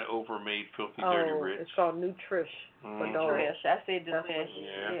person that overmade Filthy Dirty Rich. It's called Nutrish for dogs. Trish. I said Delish.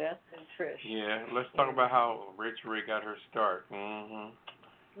 Yeah. Nutrish. Yeah, let's talk about how Rachel Ray got her start.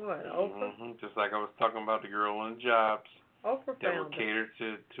 What, Oprah? Just like I was talking about the girl on Jobs. Oprah that found were catered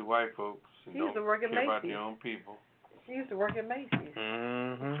to white folks. She used to work at care about Macy's. their own people. She used to work at Macy's.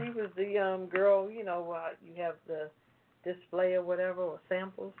 Mm-hmm. She was the girl, you know, you have the display or whatever, or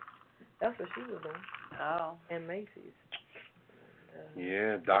samples. That's what she was doing. Oh. And Macy's.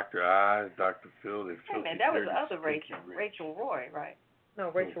 Yeah, Dr. Oz, Dr. Phil. Wait a minute, that was the other Rachel. Rachel Roy, right? No,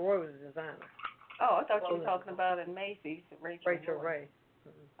 Rachel Roy was a designer. Oh, I thought you were talking about in Macy's. Rachel Ray.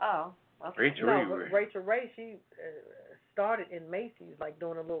 Oh. Okay. Rachel Ray. Rachel Ray, she started in Macy's, like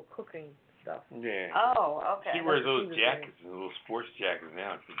doing a little cooking stuff. Yeah. Oh, okay. She wears those jackets, and little sports jackets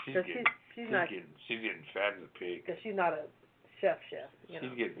now. She's getting fat as a pig. Because she's not a chef.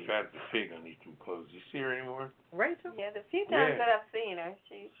 She's getting fat as a pig on these two clothes. You see her anymore? Rachel? Yeah, the few times that I've seen her,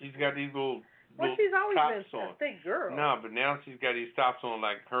 she's got these little she's always tops been on. a thick girl. No, but now she's got these tops on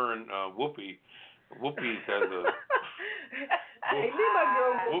like her and Whoopi. Whoopi has a. Hey, leave my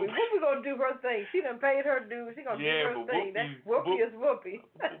girl Whoopi. Whoopi gonna do her thing. She done paid her dues. She gonna do her thing. Whoopi is Whoopi.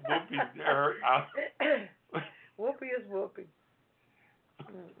 Whoopi's her. Whoopi is Whoopi.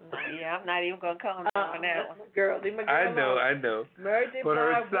 Yeah, I'm not even gonna comment on that one. Girl, leave my girl alone. I know. Married but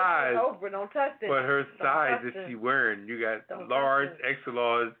her size. Oprah, don't touch it. But her size that she wearing, you got large, extra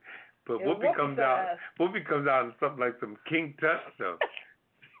large. But Whoopi comes out. Whoopi comes out in something like some King Tut stuff.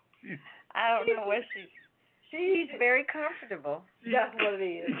 I don't know what she's very comfortable. That's what it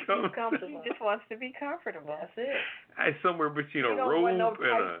is. She's comfortable. She just wants to be comfortable. That's it. It's somewhere between a robe want no and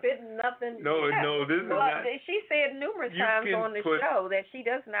a. fitting, nothing. No, this is not. She said numerous times on the show that she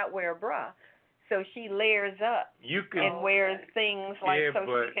does not wear a bra, so she layers up and wears things like so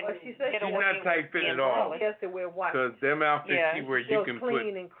she can get away with she's not tight fitting at all. She has to wear white. Because them outfits she wears, you can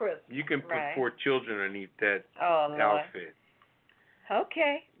clean and crisp. You can put 4 children underneath that Lord. outfit.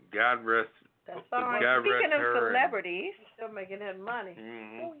 Okay. God rest. That's all right. Speaking of celebrities, still making that money.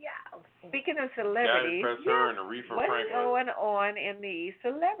 Mm-hmm. Oh yeah. Speaking of celebrities, what's going on in the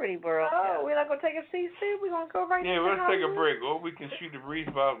celebrity world? Oh, we're not gonna take a CC. We're gonna go right. Yeah, let's take a break. Or we can shoot the breeze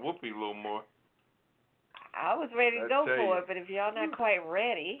about Whoopi a little more. I was ready to go for it, but if y'all not quite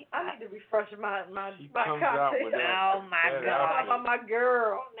ready, I need to refresh my cocktail. Oh my God! About my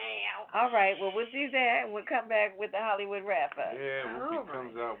girl now. All right, well we'll do that, and we'll come back with the Hollywood wrap up. Yeah, Whoopi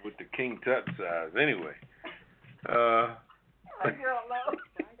comes out with the King Tut size. Anyway, my girl knows.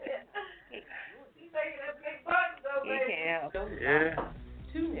 You can't help. Yeah.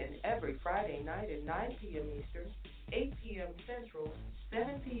 Tune in every Friday night at 9 p.m. Eastern, 8 p.m. Central,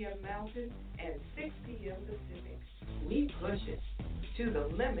 7 p.m. Mountain, and 6 p.m. Pacific. We push it to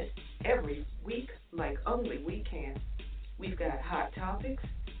the limit every week like only we can. We've got hot topics,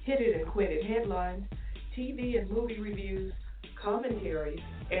 hit it and quit it headlines, TV and movie reviews, commentaries,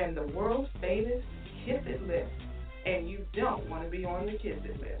 and the world's famous Kiss It list. And you don't want to be on the Kiss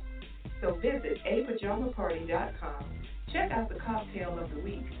It list. So visit apajamaparty.com. Check out the cocktail of the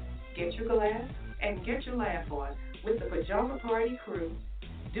week. Get your glass and get your laugh on with the Pajama Party crew,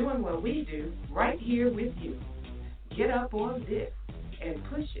 doing what we do right here with you. Get up on this and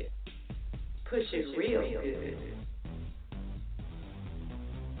push it. Push it real good.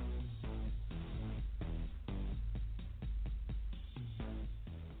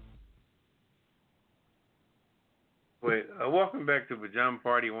 Welcome back to Pajama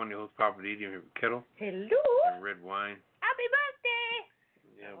Party. One of the hosts, Papa Didi, here with Kettle. Hello. And Red Wine. Happy birthday!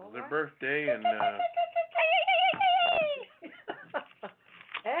 Yeah, it was her birthday, and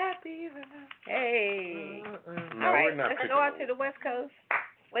Happy birthday. Hey. No, all right, we're not let's go out to the West Coast.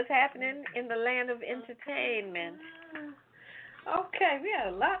 What's happening in the land of entertainment? Okay, we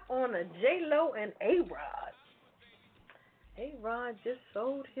had a lot on J-Lo and A-Rod. A-Rod just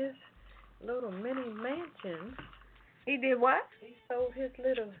sold his little mini mansion. He did what? He sold his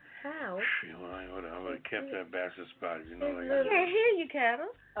little house. I would have kept that bastard spot. You know, I can't hear you,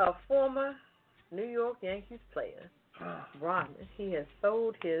 Cattle. A former New York Yankees player, Rodman, he has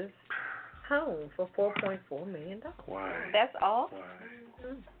sold his home for $4.4 million. Why? That's all?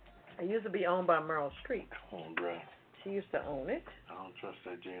 Why? It used to be owned by Meryl Streep. Come on, bro. She used to own it. I don't trust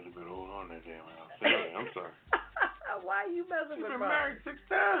that Jane to hold on to that damn house. Anyway, I'm sorry. Why are you messing She's with been Rob? married 6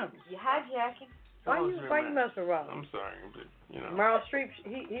 times. You hijacking? Why you messing with Rob? I'm sorry, but you know. Meryl Streep,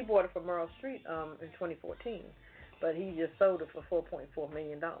 he bought it for Meryl Streep in 2014, but he just sold it for $4.4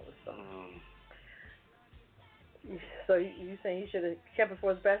 million. So, so you saying he should have kept it for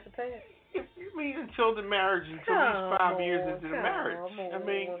his bachelor pad? If you mean until the marriage, until at least 5 years into the marriage. I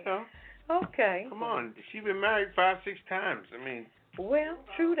mean, okay. Come on, she's been married 5, 6 times. I mean. Well,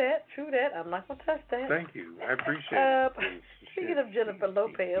 true that. I'm not gonna touch that. Thank you, I appreciate it. Speaking of Jennifer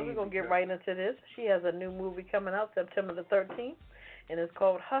Lopez, we're gonna get right into this. She has a new movie coming out September the 13th, and it's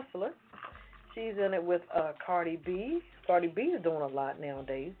called Hustler. She's in it with Cardi B. Cardi B is doing a lot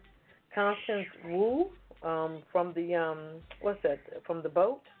nowadays. Constance Wu from the what's that? From the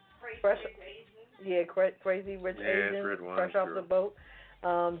boat. Crazy Rich Asian, fresh off the boat.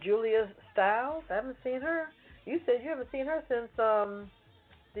 Julia Stiles, I haven't seen her. You said you haven't seen her since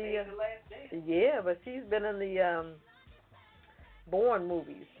yeah, but she's been in the Bourne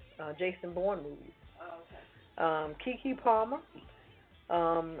movies, Jason Bourne movies. Oh, okay. Keke Palmer,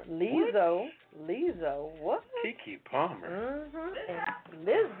 Lizzo, what? Keke Palmer. Mhm.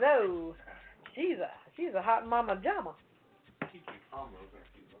 Lizzo, she's a hot mama jama. Keke Palmer.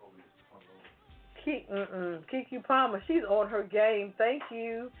 Keke Palmer, she's on her game. Thank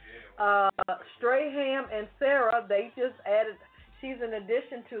you. Strahan and Sarah, they just added. She's an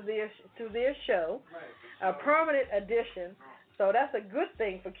addition to their show, a permanent addition. So that's a good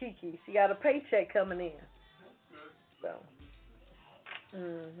thing for Keke. She got a paycheck coming in. So.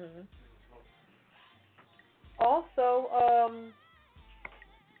 Also,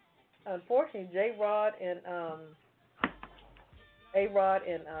 unfortunately, A-Rod and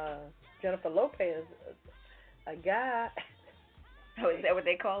Jennifer Lopez, a guy. Oh, is that what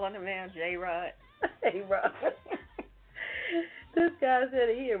they call on him now, J-Rod? A-Rod. This guy said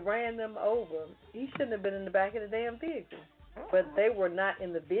he had ran them over. He shouldn't have been in the back of the damn vehicle. But they were not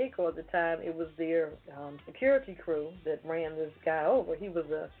in the vehicle at the time. It was their security crew that ran this guy over. He was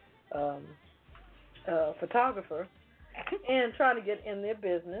a photographer and trying to get in their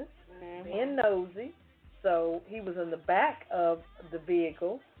business, being nosy. So he was in the back of the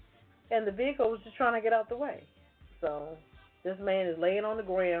vehicle, and the vehicle was just trying to get out the way. So this man is laying on the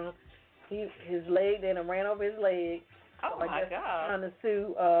ground. His leg then ran over his leg. Oh, so my God. Trying to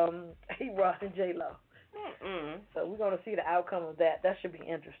sue A-Rod and J-Lo. So we're going to see the outcome of that. That should be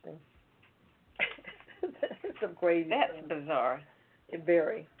interesting. It's some crazy That's things. bizarre.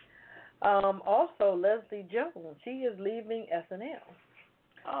 Very. Also, Leslie Jones, she is leaving SNL.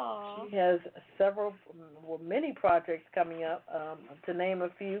 Oh. She has many projects coming up. To name a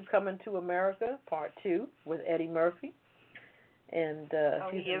few, Coming to America, Part 2, with Eddie Murphy. And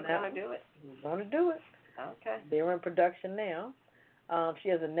he is going to do it? He's going to do it. Okay. They're in production now. She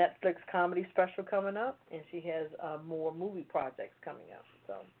has a Netflix comedy special coming up, and she has more movie projects coming up.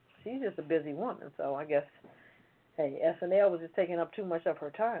 So she's just a busy woman. So I guess, hey, SNL was just taking up too much of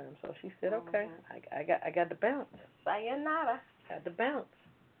her time. So she said, okay, I got to bounce. Sayonara. Got to bounce.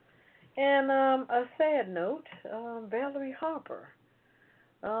 And a sad note, Valerie Harper.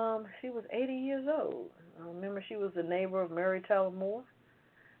 She was 80 years old. Remember, she was the neighbor of Mary Tyler Moore.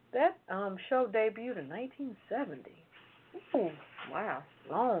 That show debuted in 1970. Ooh, wow,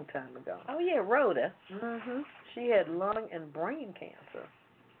 long time ago. Oh yeah, Rhoda. She had lung and brain cancer.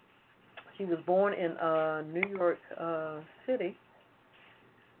 She was born in New York City,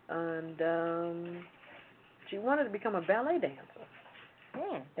 and she wanted to become a ballet dancer.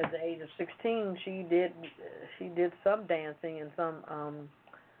 At the age of 16, she did some dancing in some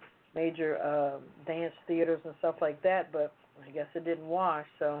major dance theaters and stuff like that, but I guess it didn't wash.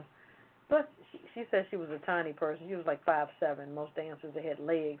 So, but she said she was a tiny person. She was like 5'7". Most dancers, they had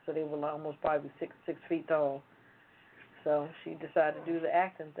legs, so they were almost probably 6 feet tall. So she decided to do the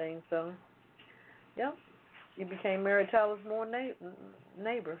acting thing. So, yep, she became Mary Tyler Moore's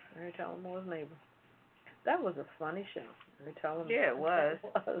neighbor. Mary Tyler Moore's neighbor. That was a funny show. Mary Tyler Moore. Yeah, it was.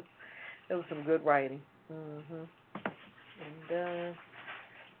 There was some good writing. And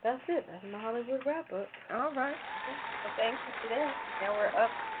that's it. That's my Hollywood wrap up. All right. Well, thank you for that. Now we're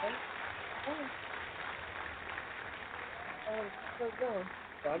up.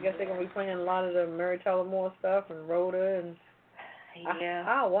 So I guess they're gonna be playing a lot of the Mary Tyler Moore stuff and Rhoda and yeah.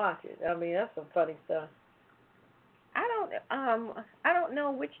 I'll watch it. I mean, that's some funny stuff. I don't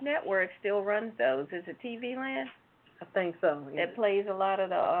know which network still runs those. Is it TV Land? I think so. Yeah. That plays a lot of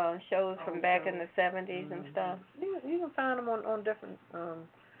the shows from back in the 70s and stuff. You can find them on different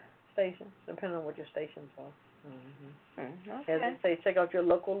station, depending on what your station's for. Okay. As they say, check out your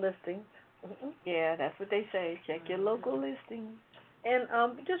local listings. Yeah, that's what they say. Check your local listings.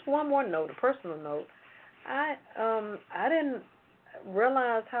 And just one more note, a personal note. I didn't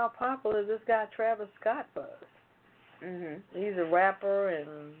realize how popular this guy Travis Scott was. He's a rapper,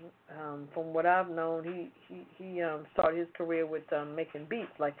 and from what I've known, he started his career with making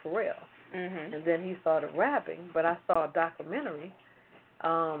beats like Pharrell, and then he started rapping. But I saw a documentary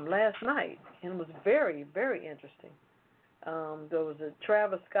last night, and it was very, very interesting. There was a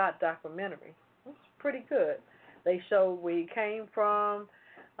Travis Scott documentary. It was pretty good. They showed where he came from,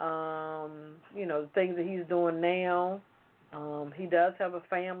 you know, the things that he's doing now. He does have a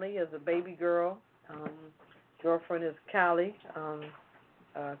family as a baby girl. Girlfriend is Kylie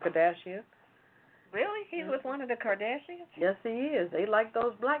Kardashian. Really? He's with one of the Kardashians? Yes, he is. They like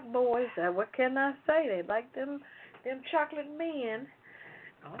those black boys. What can I say? They like them chocolate men.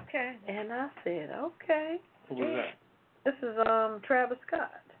 Okay. And I said, okay. Who was that? This is Travis Scott.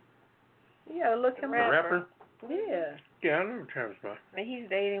 Yeah, look him The up. rapper? Yeah. Yeah, I remember Travis Scott. And he's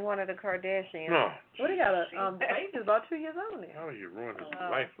dating one of the Kardashians. No. What he got? A baby's about 2 years old now. How would you ruin his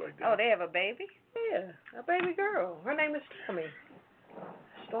life like that? Oh, they have a baby? Yeah, a baby girl. Her name is Stormy.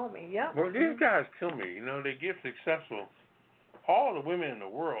 Stormy, yep. Well, these guys tell me, you know, they get successful. All the women in the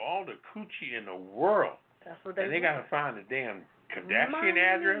world, all the coochie in the world. That's what they And they do. got to find the damn Kardashian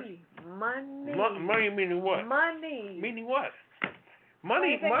address. Money. Money meaning what? Money. Meaning what?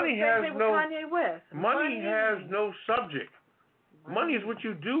 Money has no. Kanye West. Money has no subject. Money is what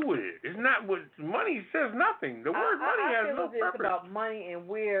you do with it. It's not what money says. Nothing. The word money has no purpose. It's purpose. about money and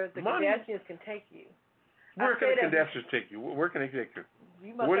where the Kardashians can take you. Where can the Kardashians take you? Where can they take you?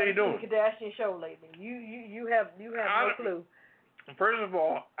 You must What are have they doing? seen the Kardashian show lately. You have no clue. First of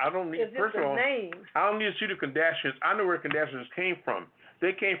all, I don't need. It's First just of all, a name. I don't need to see the Kardashians. I know where the Kardashians came from.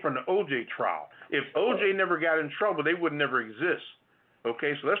 They came from the OJ trial. If OJ never got in trouble, they would never exist.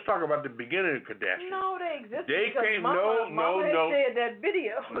 Okay, so let's talk about the beginning of the Kardashians. No, they exist. They because came. Mama No. shared that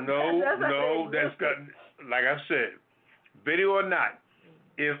video. That's got. Like I said, video or not,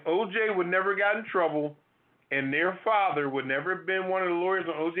 if OJ would never got in trouble, and their father would never have been one of the lawyers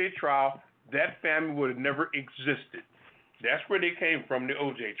on OJ trial, that family would have never existed. That's where they came from, the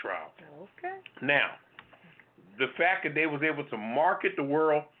OJ trial. Okay. Now, the fact that they was able to market the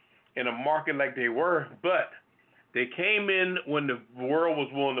world in a market like they were, but they came in when the world was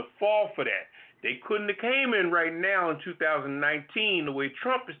willing to fall for that. They couldn't have came in right now in 2019 the way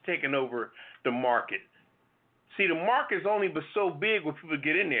Trump is taking over the market. See, the market's only but so big when people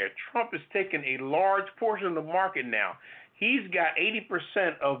get in there. Trump is taking a large portion of the market now. He's got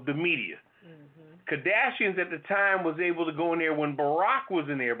 80% of the media. Kardashians at the time was able to go in there when Barack was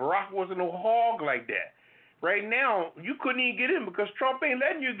in there. Barack wasn't a hog like that. Right now, you couldn't even get in because Trump ain't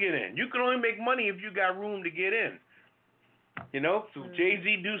letting you get in. You can only make money if you got room to get in. You know, so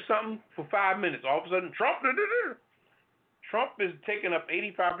Jay-Z do something for 5 minutes. All of a sudden, Trump is taking up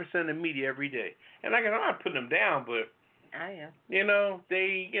 85% of the media every day. And like I said, I'm not putting them down, but I am. you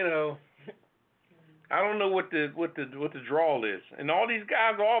know, I don't know what the draw is. And all these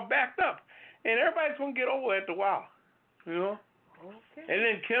guys are all backed up. And everybody's gonna get old after a while. You know? Okay. And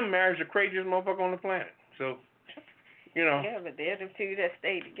then Kim marries the craziest motherfucker on the planet. So, you know. Yeah, but they're the two that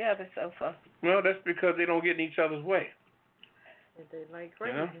stayed together so far. No, that's because they don't get in each other's way. They like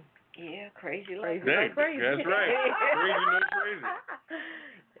crazy. You know? Yeah, crazy Crazy like like crazy. That's right. Crazy like crazy.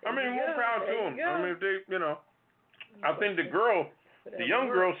 I mean, more power to them. Go. I mean, they, you know. I think the girl, the young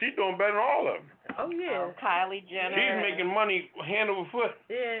girl, she's doing better than all of them. Oh, yeah. Kylie Jenner. She's making money hand over foot.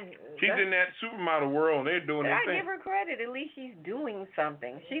 Yeah. She's in that supermodel world, and they're doing their I thing. give her credit. At least she's doing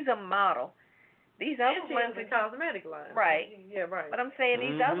something. She's a model. These other She ones has a cosmetic line. Right. Yeah, right. But I'm saying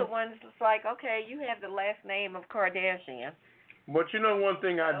these other ones, it's like, okay, you have the last name of Kardashian. But you know one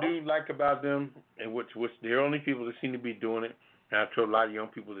thing I do like about them, and which they're only people that seem to be doing it, and I've told a lot of young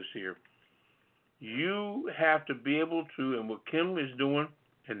people this year, you have to be able to, and what Kim is doing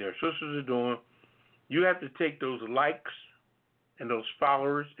and their sisters are doing, you have to take those likes and those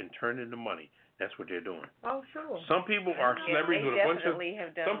followers and turn into money. That's what they're doing. Oh, sure. Some people are celebrities with a bunch of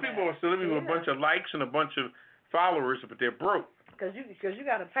celebrities with a bunch of likes and a bunch of followers, but they're broke. Because you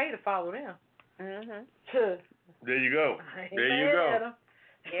got to pay to follow them. There you go. There you go.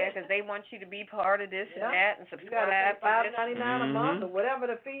 Yeah, because they want you to be part of this and that and subscribe. You got to pay $5.99 a Mm-hmm. month or whatever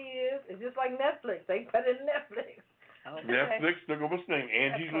the fee is. It's just like Netflix. They put it in Netflix. Okay. Netflix, look at what's name,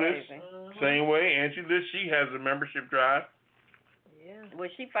 Angie's That's List. crazy. Same way, Angie's List, she has a membership drive. Yeah. Well,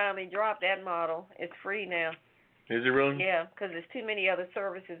 she finally dropped that model. It's free now. Is it really? Yeah, because there's too many other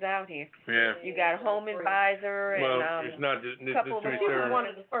services out here. Yeah. You got Home Advisor and Well, it's not just this couple of three She was services. one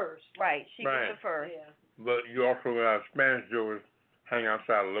of the first. Right, she Right. was the first. Yeah. But you also got Spanish jewelers hang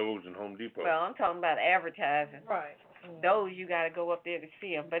outside Lowe's and Home Depot. Well, I'm talking about advertising. Right. Those you got to go up there to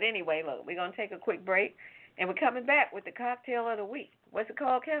see them. But anyway, look, we're gonna take a quick break, and we're coming back with the cocktail of the week. What's it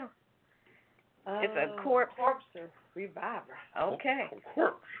called, Kel? It's a corpse reviver. Okay.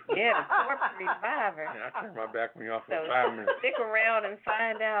 Corpse. Yeah, the corpse reviver. Yeah, I turned my back on y'all for So 5 minutes. stick around and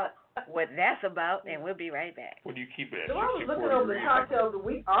find out what that's about, and we'll be right back. What do you keep it at? So I was looking over the Cocktail of the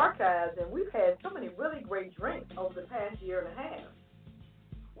Week archives, and we've had so many really great drinks over the past year and a half.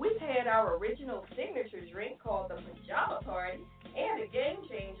 We've had our original signature drink called the Pajama Party and a game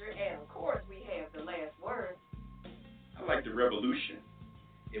changer, and of course we have the last word. I like the Revolution.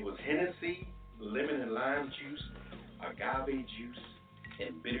 It was Hennessy, lemon and lime juice, agave juice,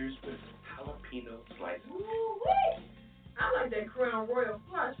 and bitters with jalapeno slices. Woo-wee! I like that Crown Royal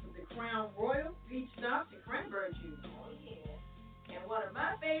Flush with the Crown Royal, peach schnapps, and cranberry juice. Oh yeah. And one of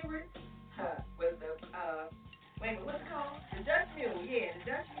my favorites was the wait a minute, what's it called? The Dutch Mule, yeah, the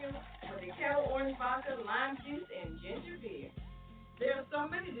Dutch Mule with the kettle orange vodka, lime juice, and ginger beer. There are so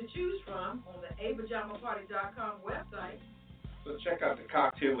many to choose from on the apajamaparty.com website. So check out the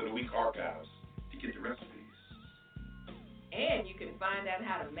Cocktail of the Week archives to get the recipes. And you can find out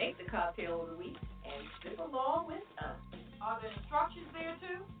how to make the cocktail of the week and sip along with us. Are there instructions there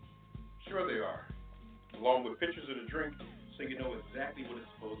too? Sure they are, along with pictures of the drink so you know exactly what it's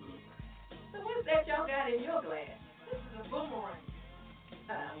supposed to look like. So what's that y'all got in your glass? This is a boomerang.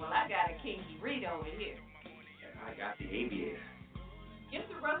 Well, I got a Kinky Reed over here. And I got the aviator. Get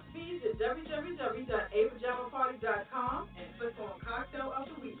the recipes at www.apajamaparty.com and click on Cocktail of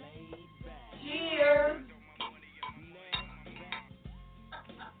the Week. Cheers!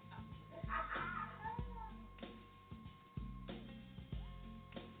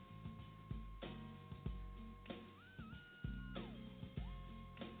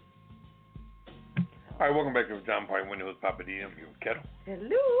 All right, welcome back to the John Party Windows. Papa D. I'm here with Kettle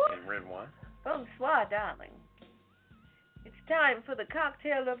Hello. and red wine. Bonsoir, darling. It's time for the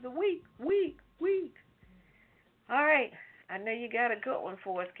cocktail of the week. All right. I know you got a good one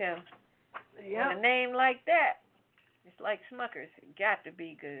for us, Kel. Yeah. With a name like that, it's like Smuckers. It got to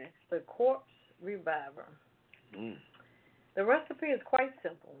be good. The Corpse Reviver. Mm. The recipe is quite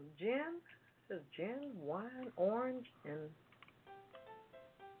simple. Gin, wine, orange, and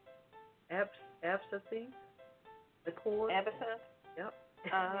absinthe. Liqueur. Absinthe? Yep.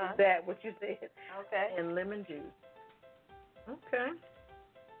 Uh-huh. That what you said. Okay. And lemon juice. Okay.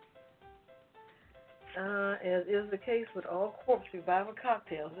 As is the case with all Corpse Reviver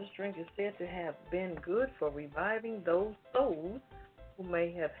cocktails, this drink is said to have been good for reviving those souls who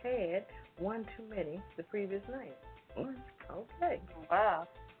may have had one too many the previous night. Okay. Wow.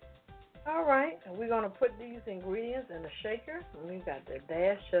 All right. We're going to put these ingredients in a shaker. We've got the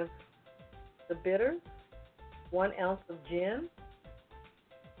dash of the bitters, 1 ounce of gin,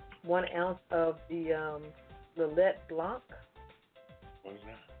 1 ounce of the Lillet Blanc. What is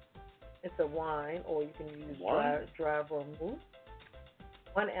that? It's a wine, or you can use Wine? dry vermouth.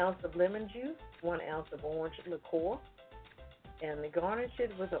 1 ounce of lemon juice, 1 ounce of orange liqueur, and garnish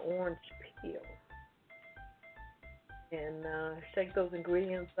it with an orange peel. And shake those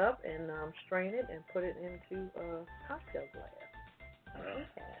ingredients up and strain it and put it into a cocktail glass.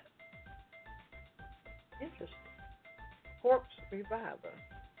 Like that. Interesting. Corpse Reviver.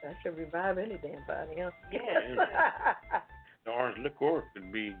 That should revive any damn body, huh? Yeah. The orange liqueur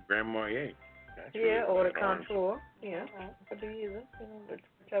could be Grand Marnier. That's Yeah, really or the good orange. contour. Yeah, could be either.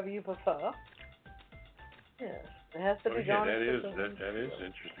 Whichever you prefer. Yes, it has to be Yeah, garnished. that is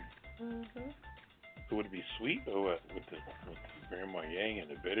interesting. Mhm. So would it be sweet or what? With the Grand Marnier and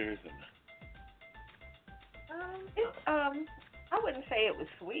the bitters and It's I wouldn't say it was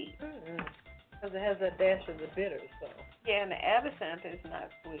sweet. Because it has that dash of the bitters, so. Yeah, and the absinthe is not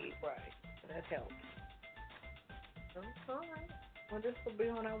sweet. Right. That helps. All right. Well, this will be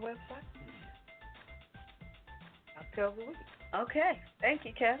on our website. Cocktail of the Week. Okay. Thank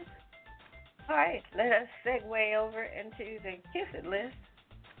you, Kevin. All right. Let us segue over into the Kiss It list.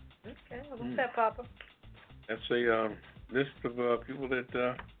 Okay. What's that, Papa? that's a list of people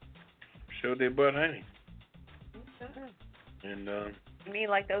that showed their butt honey. Okay. And You mean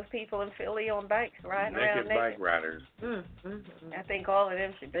like those people in Philly on bikes riding around naked bike riders. I think all of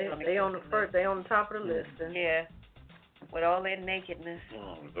them should be on the They on the Kiss It first. They on the top of the list. list. Yeah. With all their nakedness.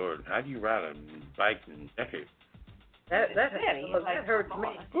 Oh Lord, how do you ride a bike naked? That like, hurts come me.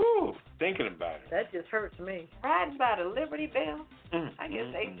 on. Ooh, thinking about it. That just hurts me. Riding by the Liberty Bell. I guess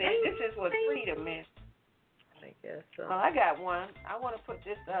they said this is what freedom is. Like Yes. Well, I got one. I want to put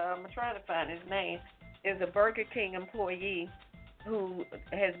this. I'm trying to find his name. There's a Burger King employee who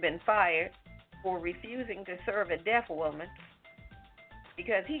has been fired for refusing to serve a deaf woman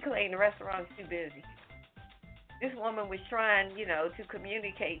because he claimed the restaurant's too busy. This woman was trying, to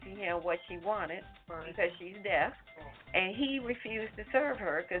communicate to him what she wanted because she's deaf, and he refused to serve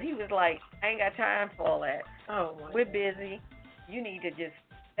her because he was like, I ain't got time for all that. Oh, my We're God. busy. You need to just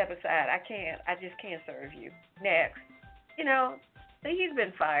step aside. I just can't serve you. Next. So he's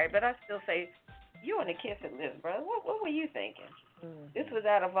been fired, but I still say, you on the kiss it list, brother. What were you thinking? Mm-hmm. This was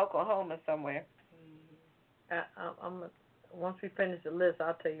out of Oklahoma somewhere. Once we finish the list,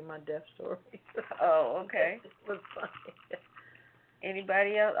 I'll tell you my death story. Oh, okay. It was funny.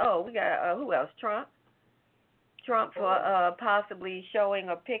 Anybody else? Oh, we got, who else? Trump for possibly showing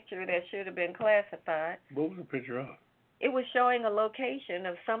a picture that should have been classified. What was the picture of? It was showing a location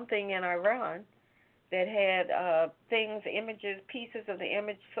of something in Iran that had images, pieces of the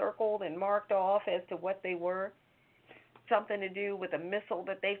image circled and marked off as to what they were. Something to do with a missile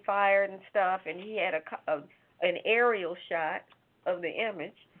that they fired and stuff, and he had an aerial shot of the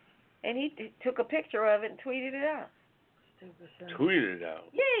image, and he took a picture of it and tweeted it out. Tweeted it out?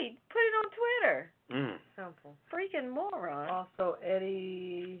 Yeah, he put it on Twitter. Simple. Freaking moron. Also,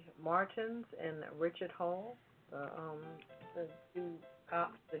 Eddie Martins and Richard Hall, the two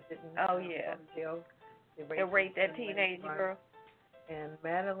cops that didn't jail. They raped that teenage girl. And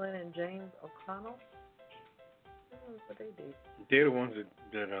Madeline and James O'Connell. What they did. They're the ones that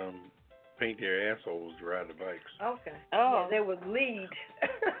paint their assholes to ride the bikes. Okay. Oh, yeah, they were lead.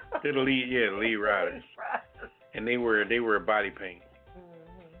 They're the lead riders. And they wear body paint.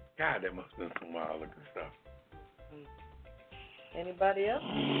 Mm-hmm. God, that must have been some wild looking stuff. Anybody else?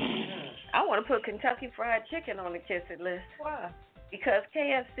 I want to put Kentucky Fried Chicken on the kiss it list. Why? Because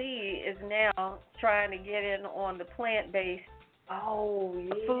KFC is now trying to get in on the plant-based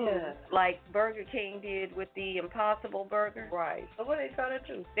food, like Burger King did with the Impossible Burger. Right. So what are they trying to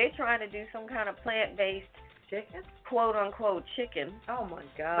do? They're trying to do some kind of plant-based chicken, quote-unquote chicken. Oh, my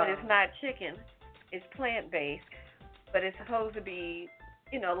God. But it's not chicken. It's plant-based. But it's supposed to be,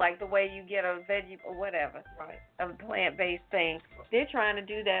 like the way you get a veggie or whatever. Right. A plant-based thing. They're trying to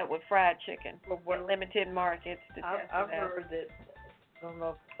do that with fried chicken in limited markets. I've heard that. I don't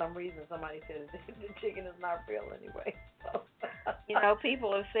know, for some reason somebody said the chicken is not real anyway. So.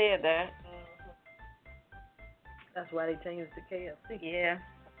 People have said that. Mm-hmm. That's why they changed it to KFC. Yeah.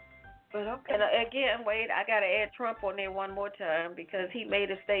 But okay. And again, wait, I got to add Trump on there one more time because he made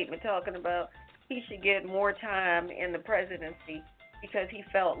a statement talking about he should get more time in the presidency because he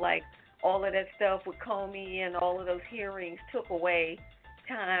felt like all of that stuff with Comey and all of those hearings took away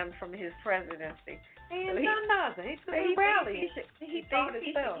time from his presidency. He ain't done nothing. He took a rally. He thinks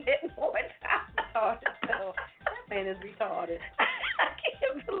he should get more time. That man is retarded. I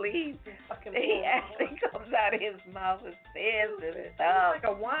can't believe he actually comes out of his mouth and says this stuff. He's like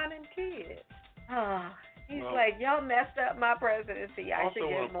a whining kid. He's like, y'all messed up my presidency. I should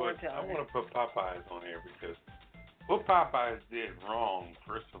get more time. I want to put Popeyes on here because what Popeyes did wrong,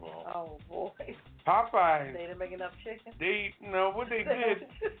 first of all. Oh, boy. Popeyes. They didn't make enough chicken? What they did,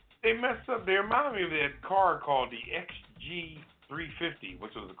 they messed up. They remind me of that car called the XG350,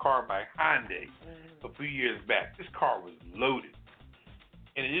 which was a car by Hyundai a few years back. This car was loaded.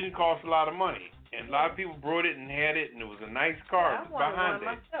 And it didn't cost a lot of money. And a lot of people brought it and had it, and it was a nice car. It was by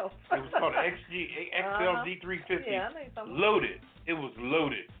Hyundai. It was called XLG350. Yeah, I know something. Loaded. It was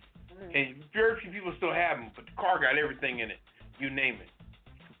loaded. And very few people still have them, but the car got everything in it. You name it.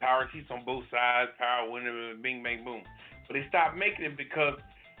 Power seats on both sides, power window, bing, bang, boom. But they stopped making it because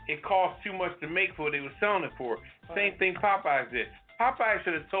it cost too much to make for what they were selling it for. Same thing Popeyes did. Popeyes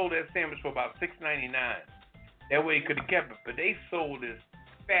should have sold that sandwich for about $6.99. That way he could have kept it. But they sold this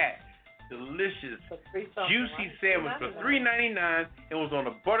fat, delicious, juicy sandwich for $3.99. It was on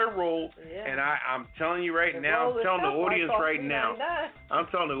a butter roll, and I'm telling you right now, I'm telling the audience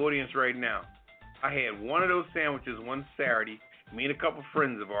right now, I had one of those sandwiches one Saturday. Me and a couple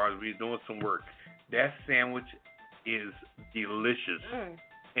friends of ours, we was doing some work. That sandwich is delicious,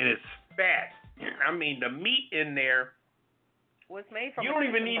 and it's fat. I mean, the meat in there. Was made from you don't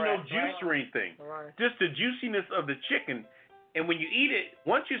even need no juice or anything. Right. Just the juiciness of the chicken. And when you eat it,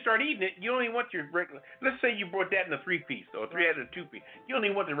 once you start eating it, you don't even want your regular. Let's say you brought that in a 3-piece or 3 out of a 2-piece. You don't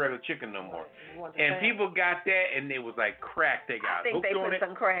even want the regular chicken no more. And people got that, and it was like crack. They got hooked on it. I think they put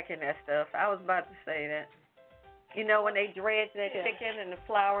some crack in that stuff. I was about to say that. When they dredge that chicken and the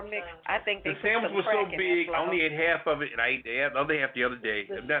flour mix, I think they put some crack in that. The sandwich was so big, I only ate half of it, and I ate the other half the other day.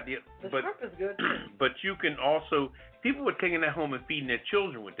 The shrimp is good too. But you can also, people were taking that home and feeding their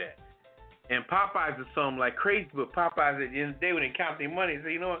children with that. And Popeyes is something like crazy, but Popeyes at the end of the day when they count their money, they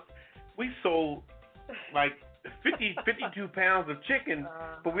say, you know what, we sold like 52 pounds of chicken,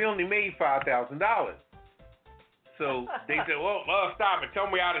 but we only made $5,000. So they said, well, stop it. Tell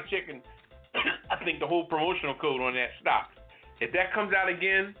me out of chicken. I think the whole promotional code on that stops. If that comes out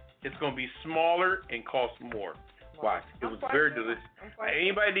again, it's going to be smaller and cost more. Watch. It was very delicious.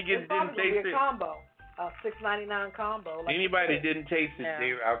 Anybody that didn't taste it. Combo. $6.99 combo. Like anybody that didn't taste it,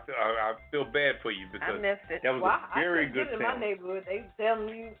 I feel bad for you because I missed it. that was a very good sandwich. In my neighborhood, they telling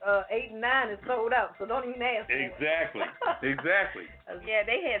you 8 and 9 is sold out, so don't even ask for it. Exactly. Yeah,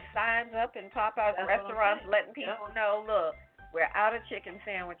 they had signs up in Popeyes restaurants letting people know, look, we're out of chicken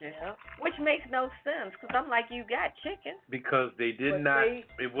sandwiches, which makes no sense because I'm like, you got chicken. Because they did not,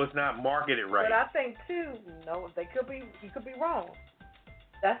 it was not marketed right. But I think too, you could be wrong.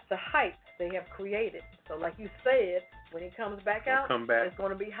 That's the hype they have created. So like you said, when it comes back out, it's going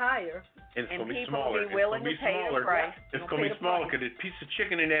to be higher. And it's going to be people smaller. Will be willing to pay the price. It's going to be smaller because the piece of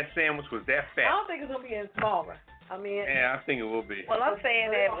chicken in that sandwich was that fat. I don't think it's going to be any smaller. I mean, yeah, I think it will be. Well, I'm saying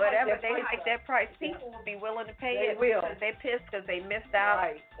that whatever they hike that price, people will be willing to pay it. Will. Because they're pissed because they missed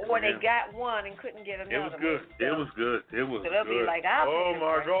out, or they got one and couldn't get another. It was good. It was good. So they'll be like, oh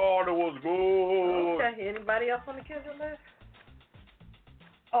my God, it was good. Okay. Anybody else on the kitchen list?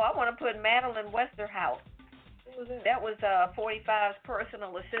 Oh, I want to put Madeline Westerhout. Who was that? That was 45's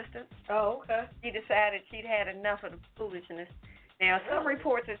personal assistant. Oh, okay. She decided she'd had enough of the foolishness. Now, some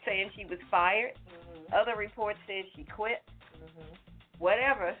reports are saying she was fired. Mm-hmm. Other reports said she quit. Mm-hmm.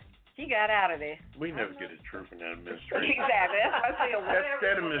 Whatever. She got out of there. We never get the truth in that administration. Exactly. That's what I said.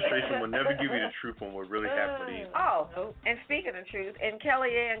 That administration will never give you the truth on what really happened either. Oh, and speaking of truth, and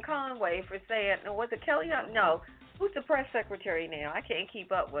Kellyanne Conway for saying, was it Kellyanne? No. Who's the press secretary now? I can't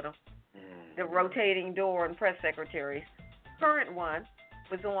keep up with them. The rotating door and press secretaries. Current one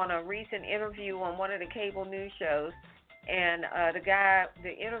was on a recent interview on one of the cable news shows, and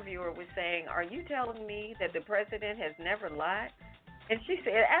the interviewer was saying, are you telling me that the president has never lied? And she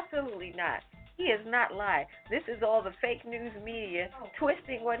said, absolutely not. He has not lied. This is all the fake news media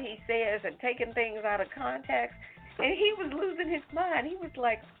twisting what he says and taking things out of context. And he was losing his mind. He was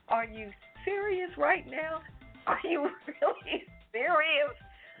like, are you serious right now? Are you really serious?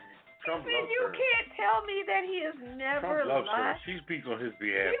 Trump loves you her. Can't tell me that he has never Trump loves lied. Her. She speaks on his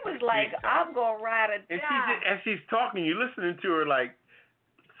behalf. He was like, I'm going to ride or die. And as she's talking, you're listening to her like,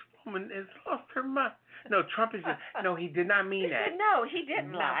 this woman has lost her mind. No, Trump is just, no, he did not mean that. No, he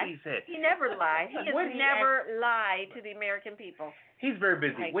didn't lie. He said. He never lied. He has never lied to the American people. He's very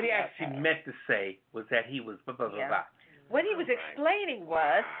busy. What he actually meant to say was that he was blah, blah, blah, blah. What he was explaining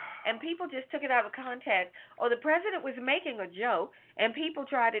was, and people just took it out of context, the president was making a joke, and people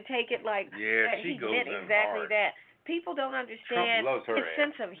tried to take it like that he meant exactly that. People don't understand his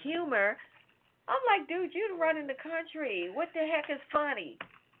sense of humor. I'm like, dude, you're running the country. What the heck is funny?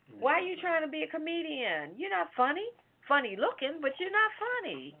 Why are you trying to be a comedian? You're not funny. Funny looking, but you're not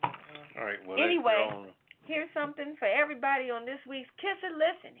funny. All right, well, anyway, here's something for everybody on this week's Kiss and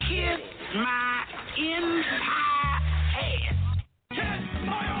Listen. Kiss my entire ass. Kiss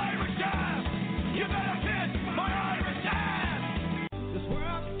my Irish ass. You better kiss my Irish ass. This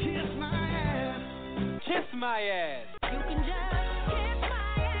world can kiss my ass. Kiss my ass. You can just kiss my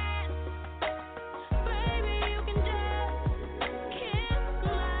ass. Baby, you can just kiss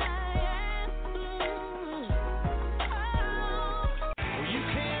my ass. Oh, you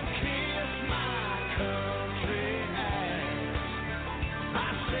can kiss my country ass. I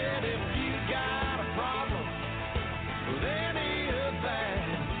said if you got a problem with any of that,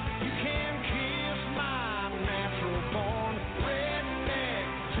 you can kiss my natural born redneck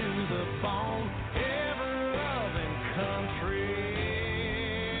to the bone, ever loving country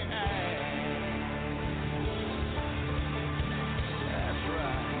ass. That's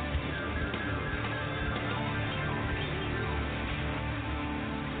right.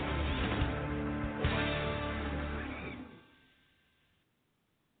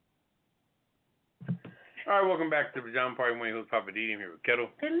 All right, welcome back to the Pajama Party. My name is Papa Didi. I'm here with Kettle.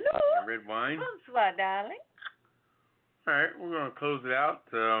 Hello. And Red Wine. Bonsoir, darling. All right, we're going to close it out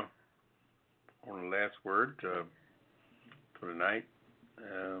on the last word for the night.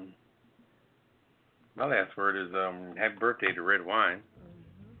 My last word is happy birthday to Red Wine.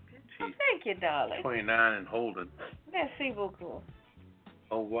 She's thank you, darling. 29 and holding. Merci beaucoup.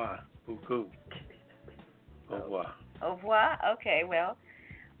 Au revoir. Beaucoup. Au revoir. Au revoir. Okay, well.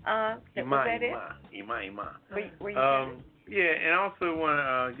 Ima. Were you yeah, and I also want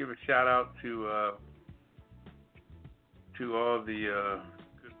to give a shout out to all the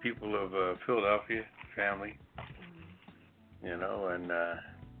good people of Philadelphia family, you know, and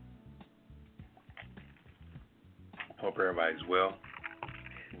Hope everybody's well.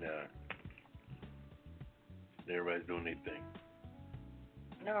 And everybody's doing their thing.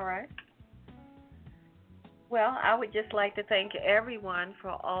 All right. Well, I would just like to thank everyone for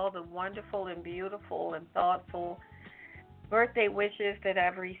all the wonderful and beautiful and thoughtful birthday wishes that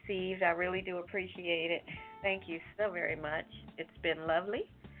I've received. I really do appreciate it. Thank you so very much. It's been lovely,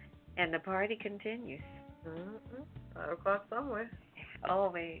 and the party continues. 5 o'clock somewhere.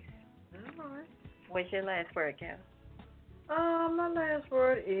 Always. All right. What's your last word, Cal? My last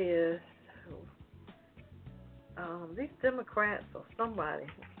word is these Democrats or somebody.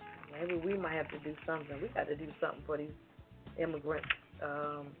 Maybe we might have to do something. We got to do something for these immigrants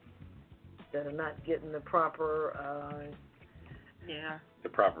that are not getting the proper. The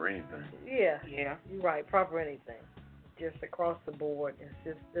proper anything. Yeah. Yeah. You're right. Proper anything. Just across the board. It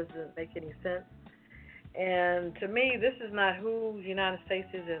just doesn't make any sense. And to me, this is not who the United States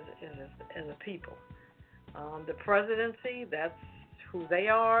is as a people. The presidency, that's who they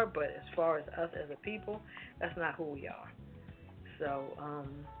are, but as far as us as a people, that's not who we are. So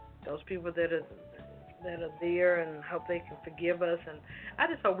those people that are there, and hope they can forgive us. And I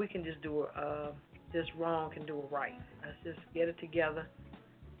just hope we can just do this wrong can do it right. Let's just get it together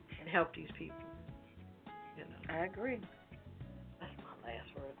and help these people. You know. I agree. That's my last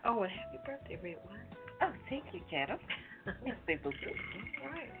word. Oh, and happy birthday, Redwine. Oh, thank you, Cattle.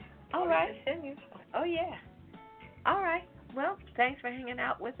 All right. Continues. Oh, yeah. All right. Well, thanks for hanging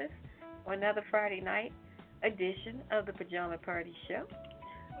out with us for another Friday night edition of the Pajama Party Show.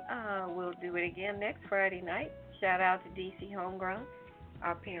 We'll do it again next Friday night. Shout out to DC Homegrown,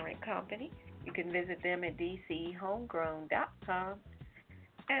 our parent company. You can visit them at dchomegrown.com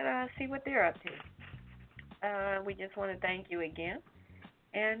and see what they're up to. We just want to thank you again.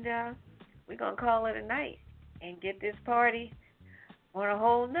 And we're going to call it a night and get this party on a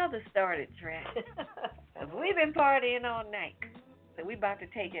whole nother started track. We've been partying all night. So we're about to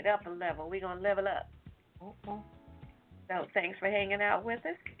take it up a level. We're going to level up. So thanks for hanging out with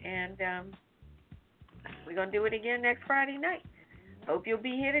us. And we're going to do it again next Friday night. Hope you'll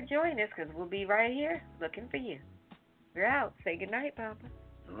be here to join us because we'll be right here looking for you. We're out. Say goodnight, Papa.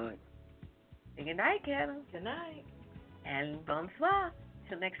 All right. Say goodnight, Cattle. Good night. And bonsoir.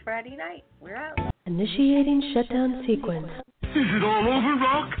 Till next Friday night. We're out. Initiating shutdown sequence. Is it all over,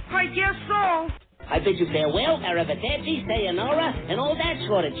 Rock? I guess so. I bid you farewell, arrivederci, sayonara, and all that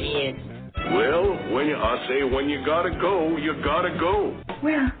sort of jazz. Well, when you gotta go, you gotta go.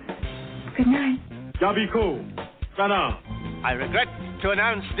 Well, good night. Yabiko. Sana. I regret to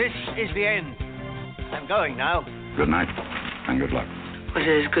announce this is the end. I'm going now. Good night, and good luck. Was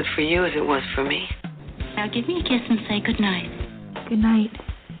it as good for you as it was for me? Now give me a kiss and say good night. Good night.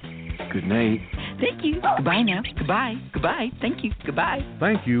 Good night. Thank you. Goodbye now. Goodbye. Goodbye. Thank you. Goodbye.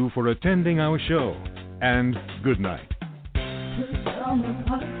 Thank you for attending our show, and good night.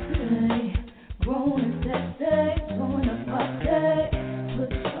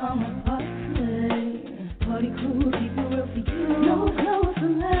 Party crew, keep it real for you. No clothes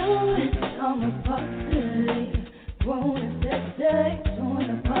allowed. Summer party, grown and sexy. Join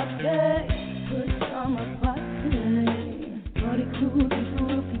the party, put summer party. Party crew, keep it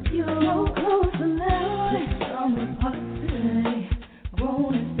real for you. No clothes allowed. Summer party,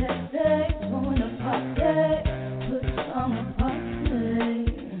 grown and sexy. Join the party, put summer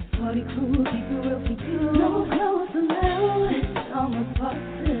party. Party crew.